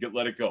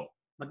let it go.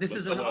 But this Let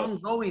is an someone else.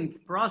 ongoing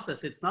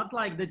process. It's not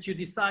like that you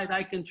decide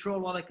I control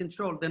what I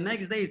control. The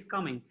next day is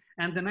coming,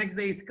 and the next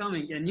day is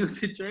coming, a new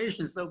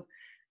situation. So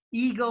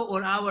ego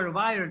or our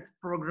wired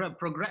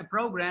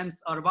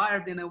programs are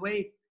wired in a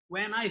way,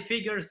 when I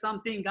figure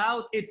something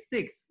out, it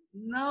sticks.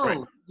 Right.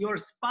 No, your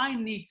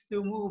spine needs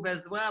to move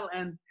as well,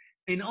 and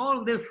in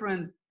all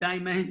different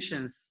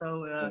dimensions.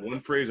 So Well, one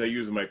phrase I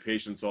use with my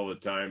patients all the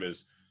time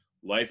is,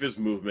 life is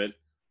movement.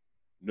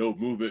 No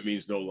movement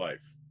means no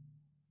life.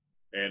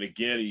 And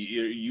again,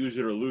 you use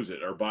it or lose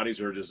it. Our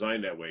bodies are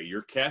designed that way.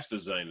 Your cat's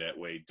designed that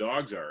way.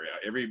 Dogs are.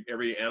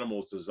 Every animal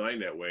is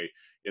designed that way.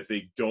 If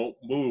they don't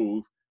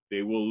move,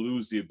 they will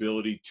lose the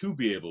ability to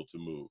be able to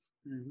move.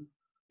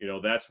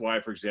 That's why,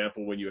 for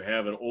example, when you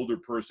have an older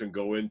person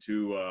go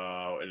into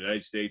in the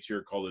United States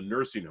here called a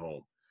nursing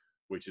home,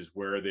 which is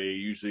where they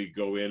usually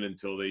go in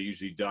until they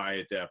usually die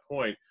at that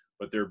point,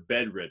 but they're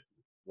bedridden.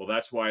 Well,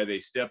 that's why they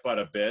step out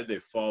of bed, they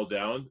fall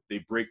down, they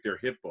break their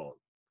hip bone.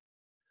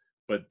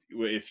 But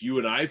if you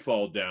and I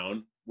fall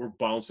down, we're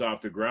bounced off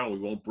the ground. We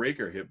won't break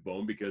our hip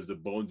bone because the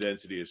bone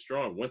density is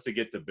strong. Once they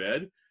get to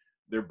bed,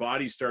 their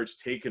body starts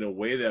taking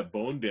away that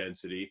bone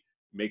density,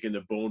 making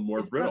the bone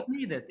more brittle. It's not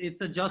needed.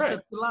 It's adjusted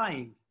to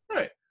lying.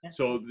 Right. Yeah.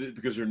 So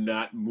because they're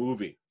not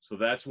moving. So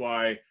that's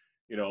why,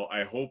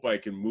 I hope I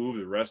can move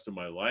the rest of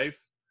my life.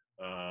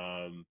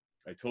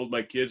 I told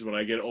my kids, when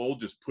I get old,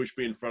 just push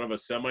me in front of a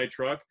semi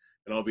truck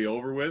and I'll be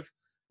over with.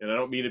 And I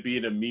don't mean to be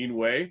in a mean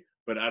way,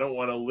 but I don't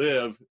want to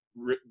live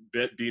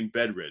being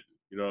bedridden.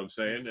 You know what I'm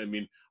saying? I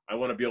mean, I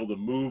want to be able to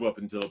move up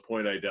until the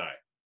point I die.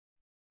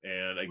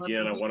 And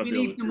again, I want to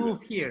be able to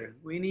move here.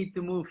 We need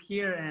to move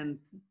here and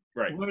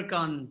work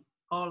on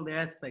all the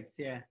aspects.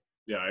 Yeah.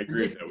 Yeah, I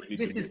agree.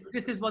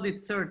 This is what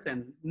it's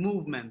certain.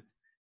 Movement.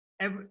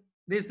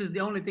 This is the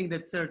only thing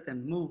that's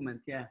certain.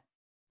 Movement. Yeah.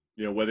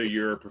 Whether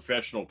you're a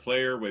professional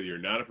player, whether you're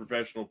not a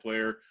professional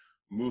player,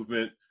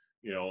 movement.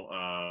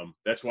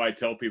 That's why I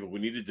tell people we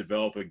need to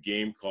develop a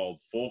game called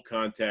full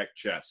contact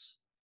chess.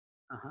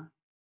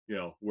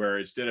 Where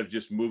instead of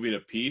just moving a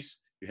piece,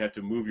 you have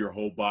to move your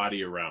whole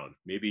body around.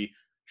 Maybe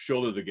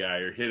shoulder the guy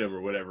or hit him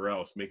or whatever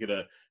else. Make it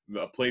a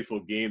playful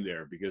game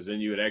there, because then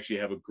you would actually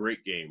have a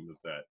great game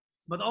with that.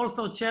 But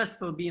also chess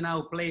will be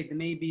now played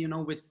maybe,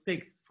 with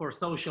sticks for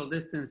social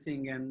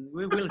distancing, and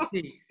we will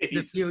see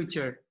the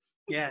future.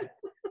 Yeah.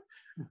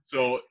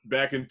 So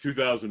back in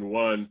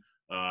 2001,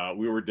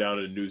 we were down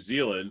in New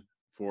Zealand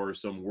for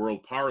some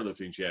World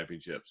Powerlifting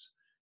Championships.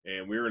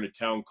 And we were in a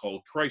town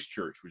called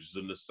Christchurch, which is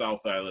in the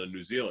South Island of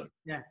New Zealand.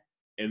 Yeah.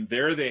 And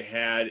there they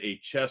had a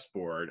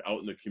chessboard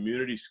out in the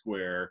community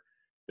square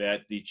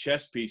that the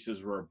chess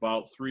pieces were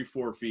about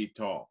 3-4 feet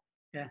tall.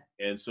 Yeah.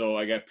 And so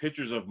I got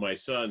pictures of my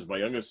sons, my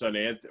youngest son,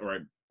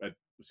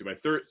 my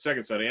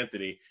second son,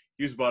 Anthony.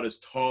 He was about as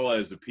tall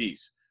as the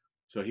piece.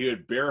 So he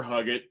would bear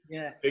hug it,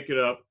 pick it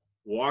up,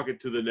 walk it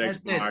to the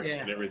next box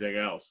and everything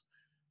else.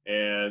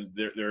 And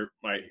their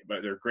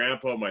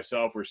grandpa,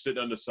 myself, we're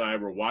sitting on the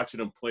side. We're watching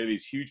them play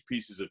these huge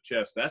pieces of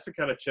chess. That's the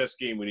kind of chess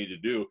game we need to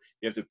do.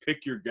 You have to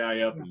pick your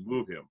guy up and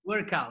move him.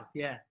 Workout.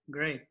 Yeah.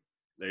 Great.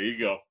 There you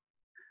go.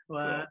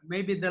 Well,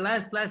 maybe the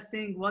last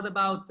thing. What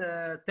about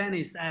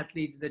tennis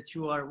athletes that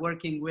you are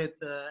working with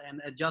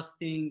and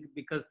adjusting,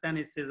 because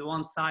tennis is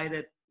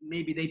one-sided?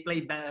 Maybe they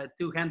play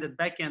two-handed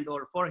backhand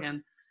or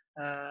forehand,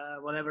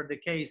 whatever the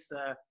case.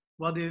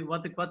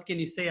 what can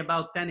you say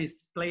about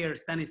tennis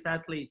players, tennis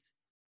athletes,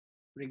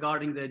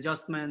 regarding the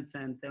adjustments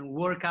and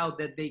workout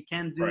that they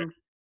can do? Right.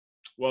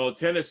 Well,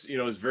 tennis,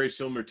 is very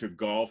similar to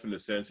golf in the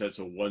sense that's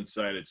a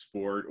one-sided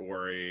sport,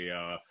 or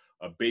a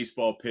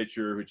baseball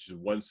pitcher, which is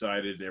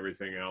one-sided and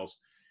everything else.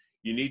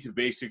 You need to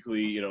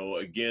basically,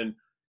 again,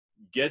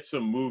 get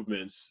some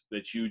movements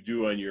that you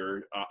do on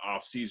your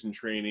off-season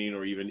training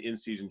or even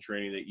in-season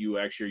training that you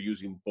actually are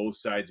using both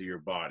sides of your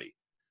body.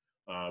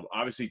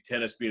 Obviously,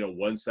 tennis being a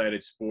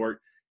one-sided sport,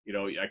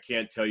 I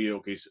can't tell you,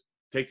 okay, so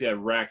take that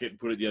racket and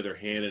put it in the other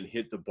hand and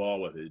hit the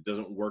ball with it. It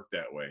doesn't work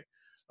that way.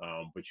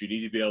 But you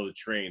need to be able to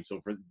train. So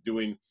for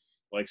doing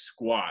like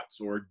squats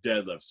or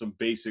deadlifts, some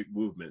basic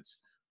movements,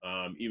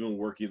 even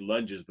working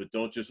lunges, but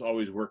don't just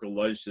always work a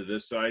lunge to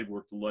this side,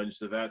 work the lunge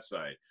to that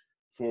side,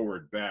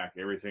 forward, back,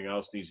 everything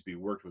else needs to be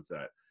worked with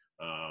that.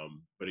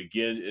 But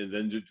again, and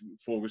then to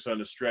focus on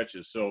the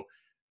stretches. So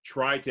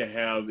try to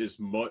have as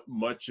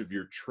much of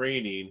your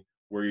training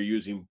where you're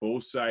using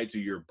both sides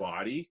of your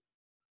body,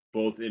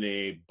 both in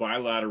a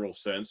bilateral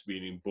sense,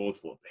 meaning both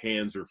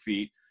hands or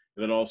feet,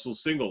 and then also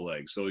single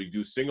leg. So you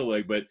do single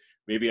leg, but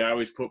maybe I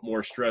always put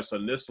more stress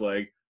on this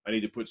leg. I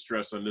need to put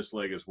stress on this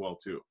leg as well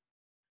too.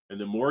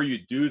 And the more you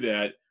do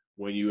that,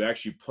 when you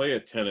actually play a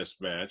tennis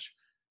match,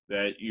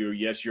 that you're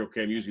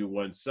okay, I'm using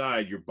one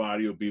side, your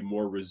body will be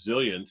more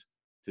resilient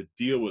to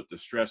deal with the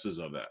stresses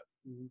of that.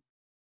 Mm-hmm.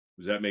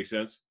 Does that make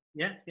sense?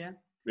 Yeah. Yep.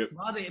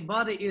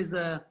 Body is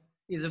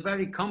a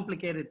very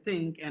complicated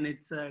thing, and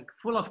it's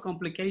full of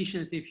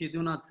complications if you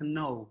do not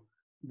know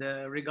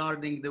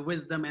regarding the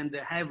wisdom and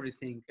the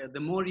everything. The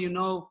more you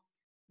know,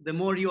 the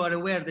more you are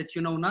aware that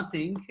you know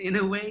nothing in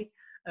a way.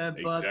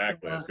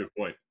 Exactly, that's a good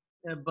point.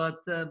 But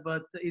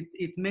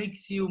it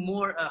makes you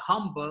more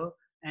humble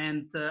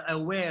and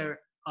aware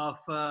of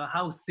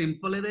how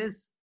simple it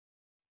is.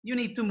 You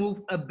need to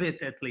move a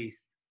bit at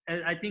least.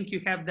 I think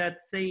you have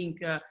that saying,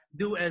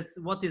 do as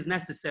what is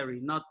necessary,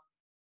 not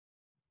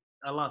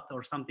a lot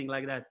or something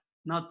like that.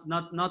 Not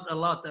a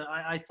lot.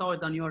 I saw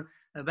it on your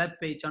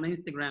webpage on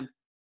Instagram.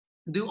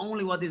 Do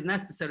only what is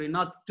necessary,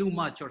 not too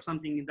much or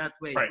something in that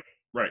way.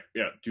 Right.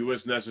 Yeah. Do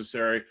what's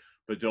necessary,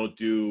 but don't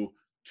do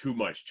too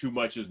much. Too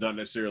much is not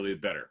necessarily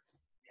better.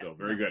 So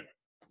very good.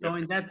 So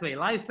in that way,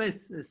 life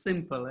is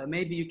simple.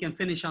 Maybe you can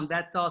finish on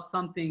that thought,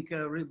 something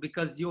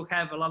because you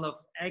have a lot of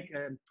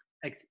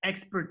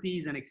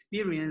expertise and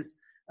experience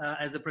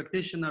as a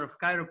practitioner of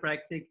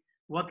chiropractic.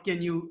 What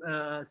can you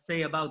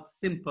say about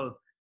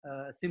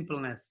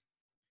simpleness?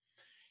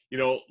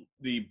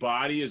 The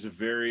body is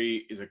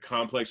a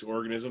complex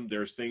organism.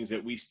 There's things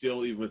that we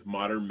still, even with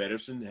modern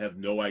medicine, have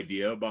no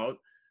idea about.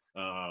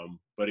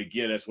 But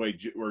again, that's why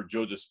where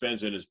Joe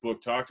Dispenza in his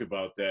book talked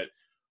about that.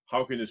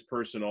 How can this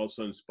person all of a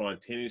sudden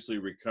spontaneously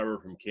recover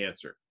from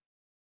cancer?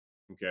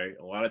 Okay.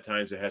 A lot of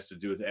times it has to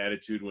do with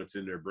attitude, what's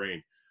in their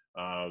brain.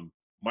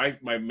 My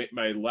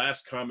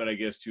last comment, I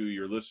guess, to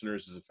your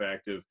listeners is the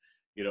fact of,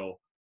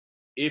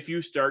 if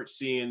you start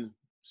seeing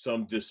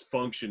some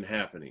dysfunction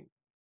happening,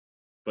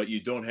 but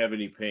you don't have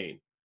any pain,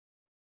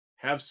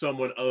 have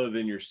someone other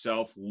than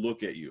yourself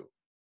look at you.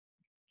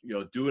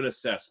 Do an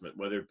assessment,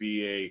 whether it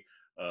be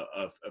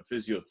a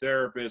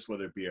physiotherapist,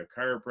 whether it be a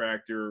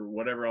chiropractor,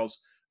 whatever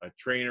else, a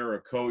trainer,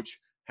 a coach,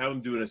 have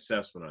them do an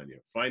assessment on you.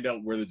 Find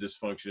out where the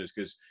dysfunction is,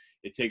 because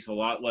it takes a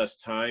lot less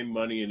time,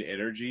 money, and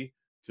energy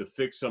to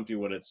fix something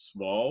when it's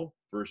small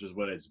versus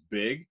when it's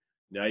big.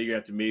 Now you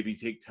have to maybe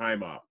take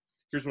time off.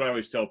 Here's what I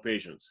always tell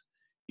patients.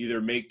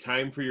 Either make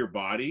time for your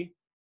body,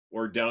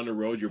 or down the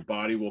road, your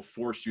body will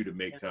force you to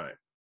make time.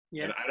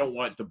 Yeah. And I don't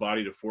want the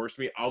body to force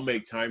me. I'll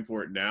make time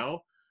for it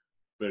now.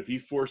 But if he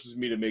forces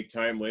me to make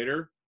time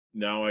later,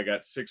 now I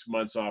got 6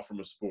 months off from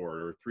a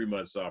sport or 3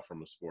 months off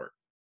from a sport.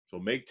 So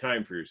make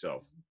time for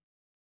yourself.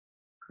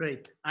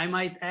 Great. I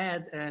might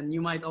add, and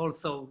you might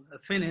also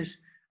finish,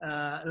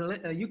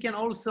 you can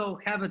also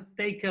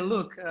take a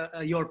look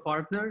at your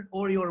partner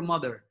or your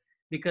mother,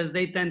 because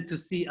they tend to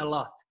see a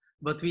lot,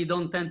 but we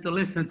don't tend to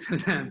listen to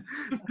them.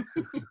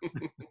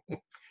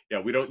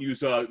 Yeah, we don't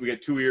use, we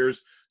got 2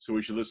 ears, so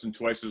we should listen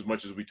twice as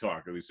much as we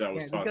talk. At least that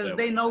was taught. Because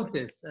they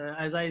notice,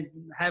 as I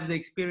have the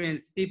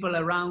experience, people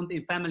around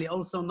in family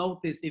also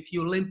notice if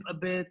you limp a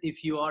bit,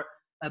 if you are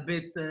a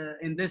bit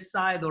in this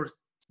side or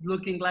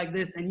looking like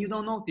this, and you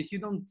don't notice, you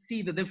don't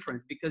see the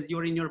difference because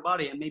you're in your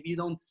body, and maybe you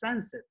don't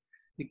sense it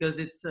because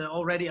it's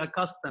already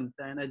accustomed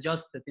and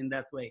adjusted in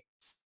that way.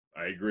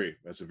 I agree.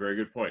 That's a very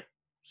good point.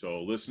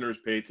 So listeners,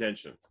 pay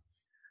attention.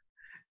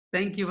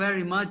 Thank you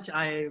very much.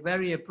 I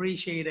very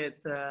appreciate it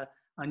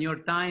on your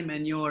time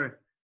and your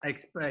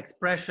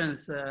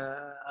expressions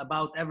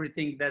about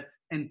everything that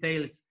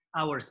entails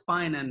our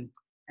spine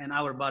and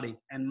our body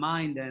and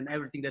mind and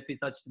everything that we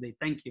touched today.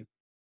 Thank you.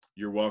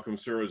 You're welcome,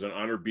 sir. It was an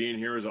honor being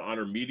here. It was an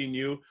honor meeting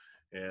you,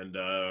 and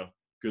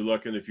good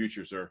luck in the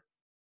future, sir.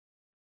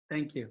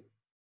 Thank you.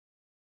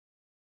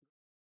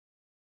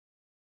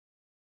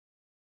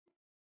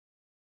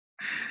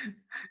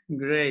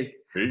 Great.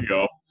 There you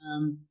go.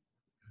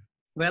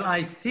 Well,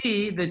 I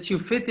see that you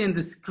fit in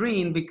the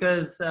screen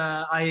because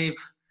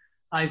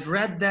I've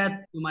read that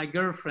to my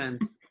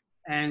girlfriend,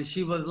 and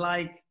she was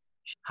like,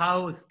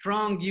 how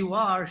strong you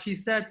are. She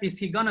said, is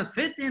he gonna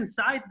fit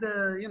inside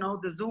the, you know,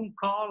 the Zoom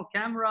call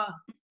camera,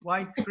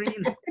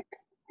 widescreen?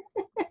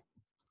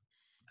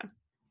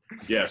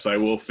 Yes, I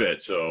will fit.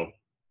 So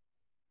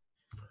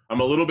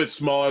I'm a little bit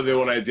smaller than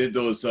when I did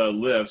those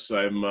lifts.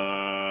 I'm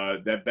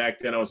that back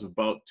then I was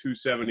about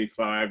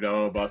 275. Now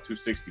I'm about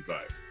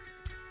 265.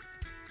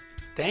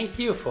 Thank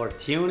you for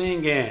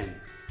tuning in.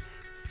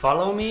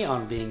 Follow me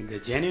on Being the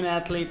Genuine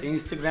Athlete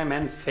Instagram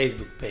and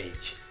Facebook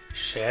page.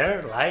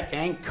 Share, like,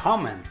 and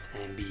comment,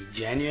 and be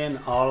genuine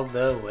all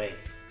the way.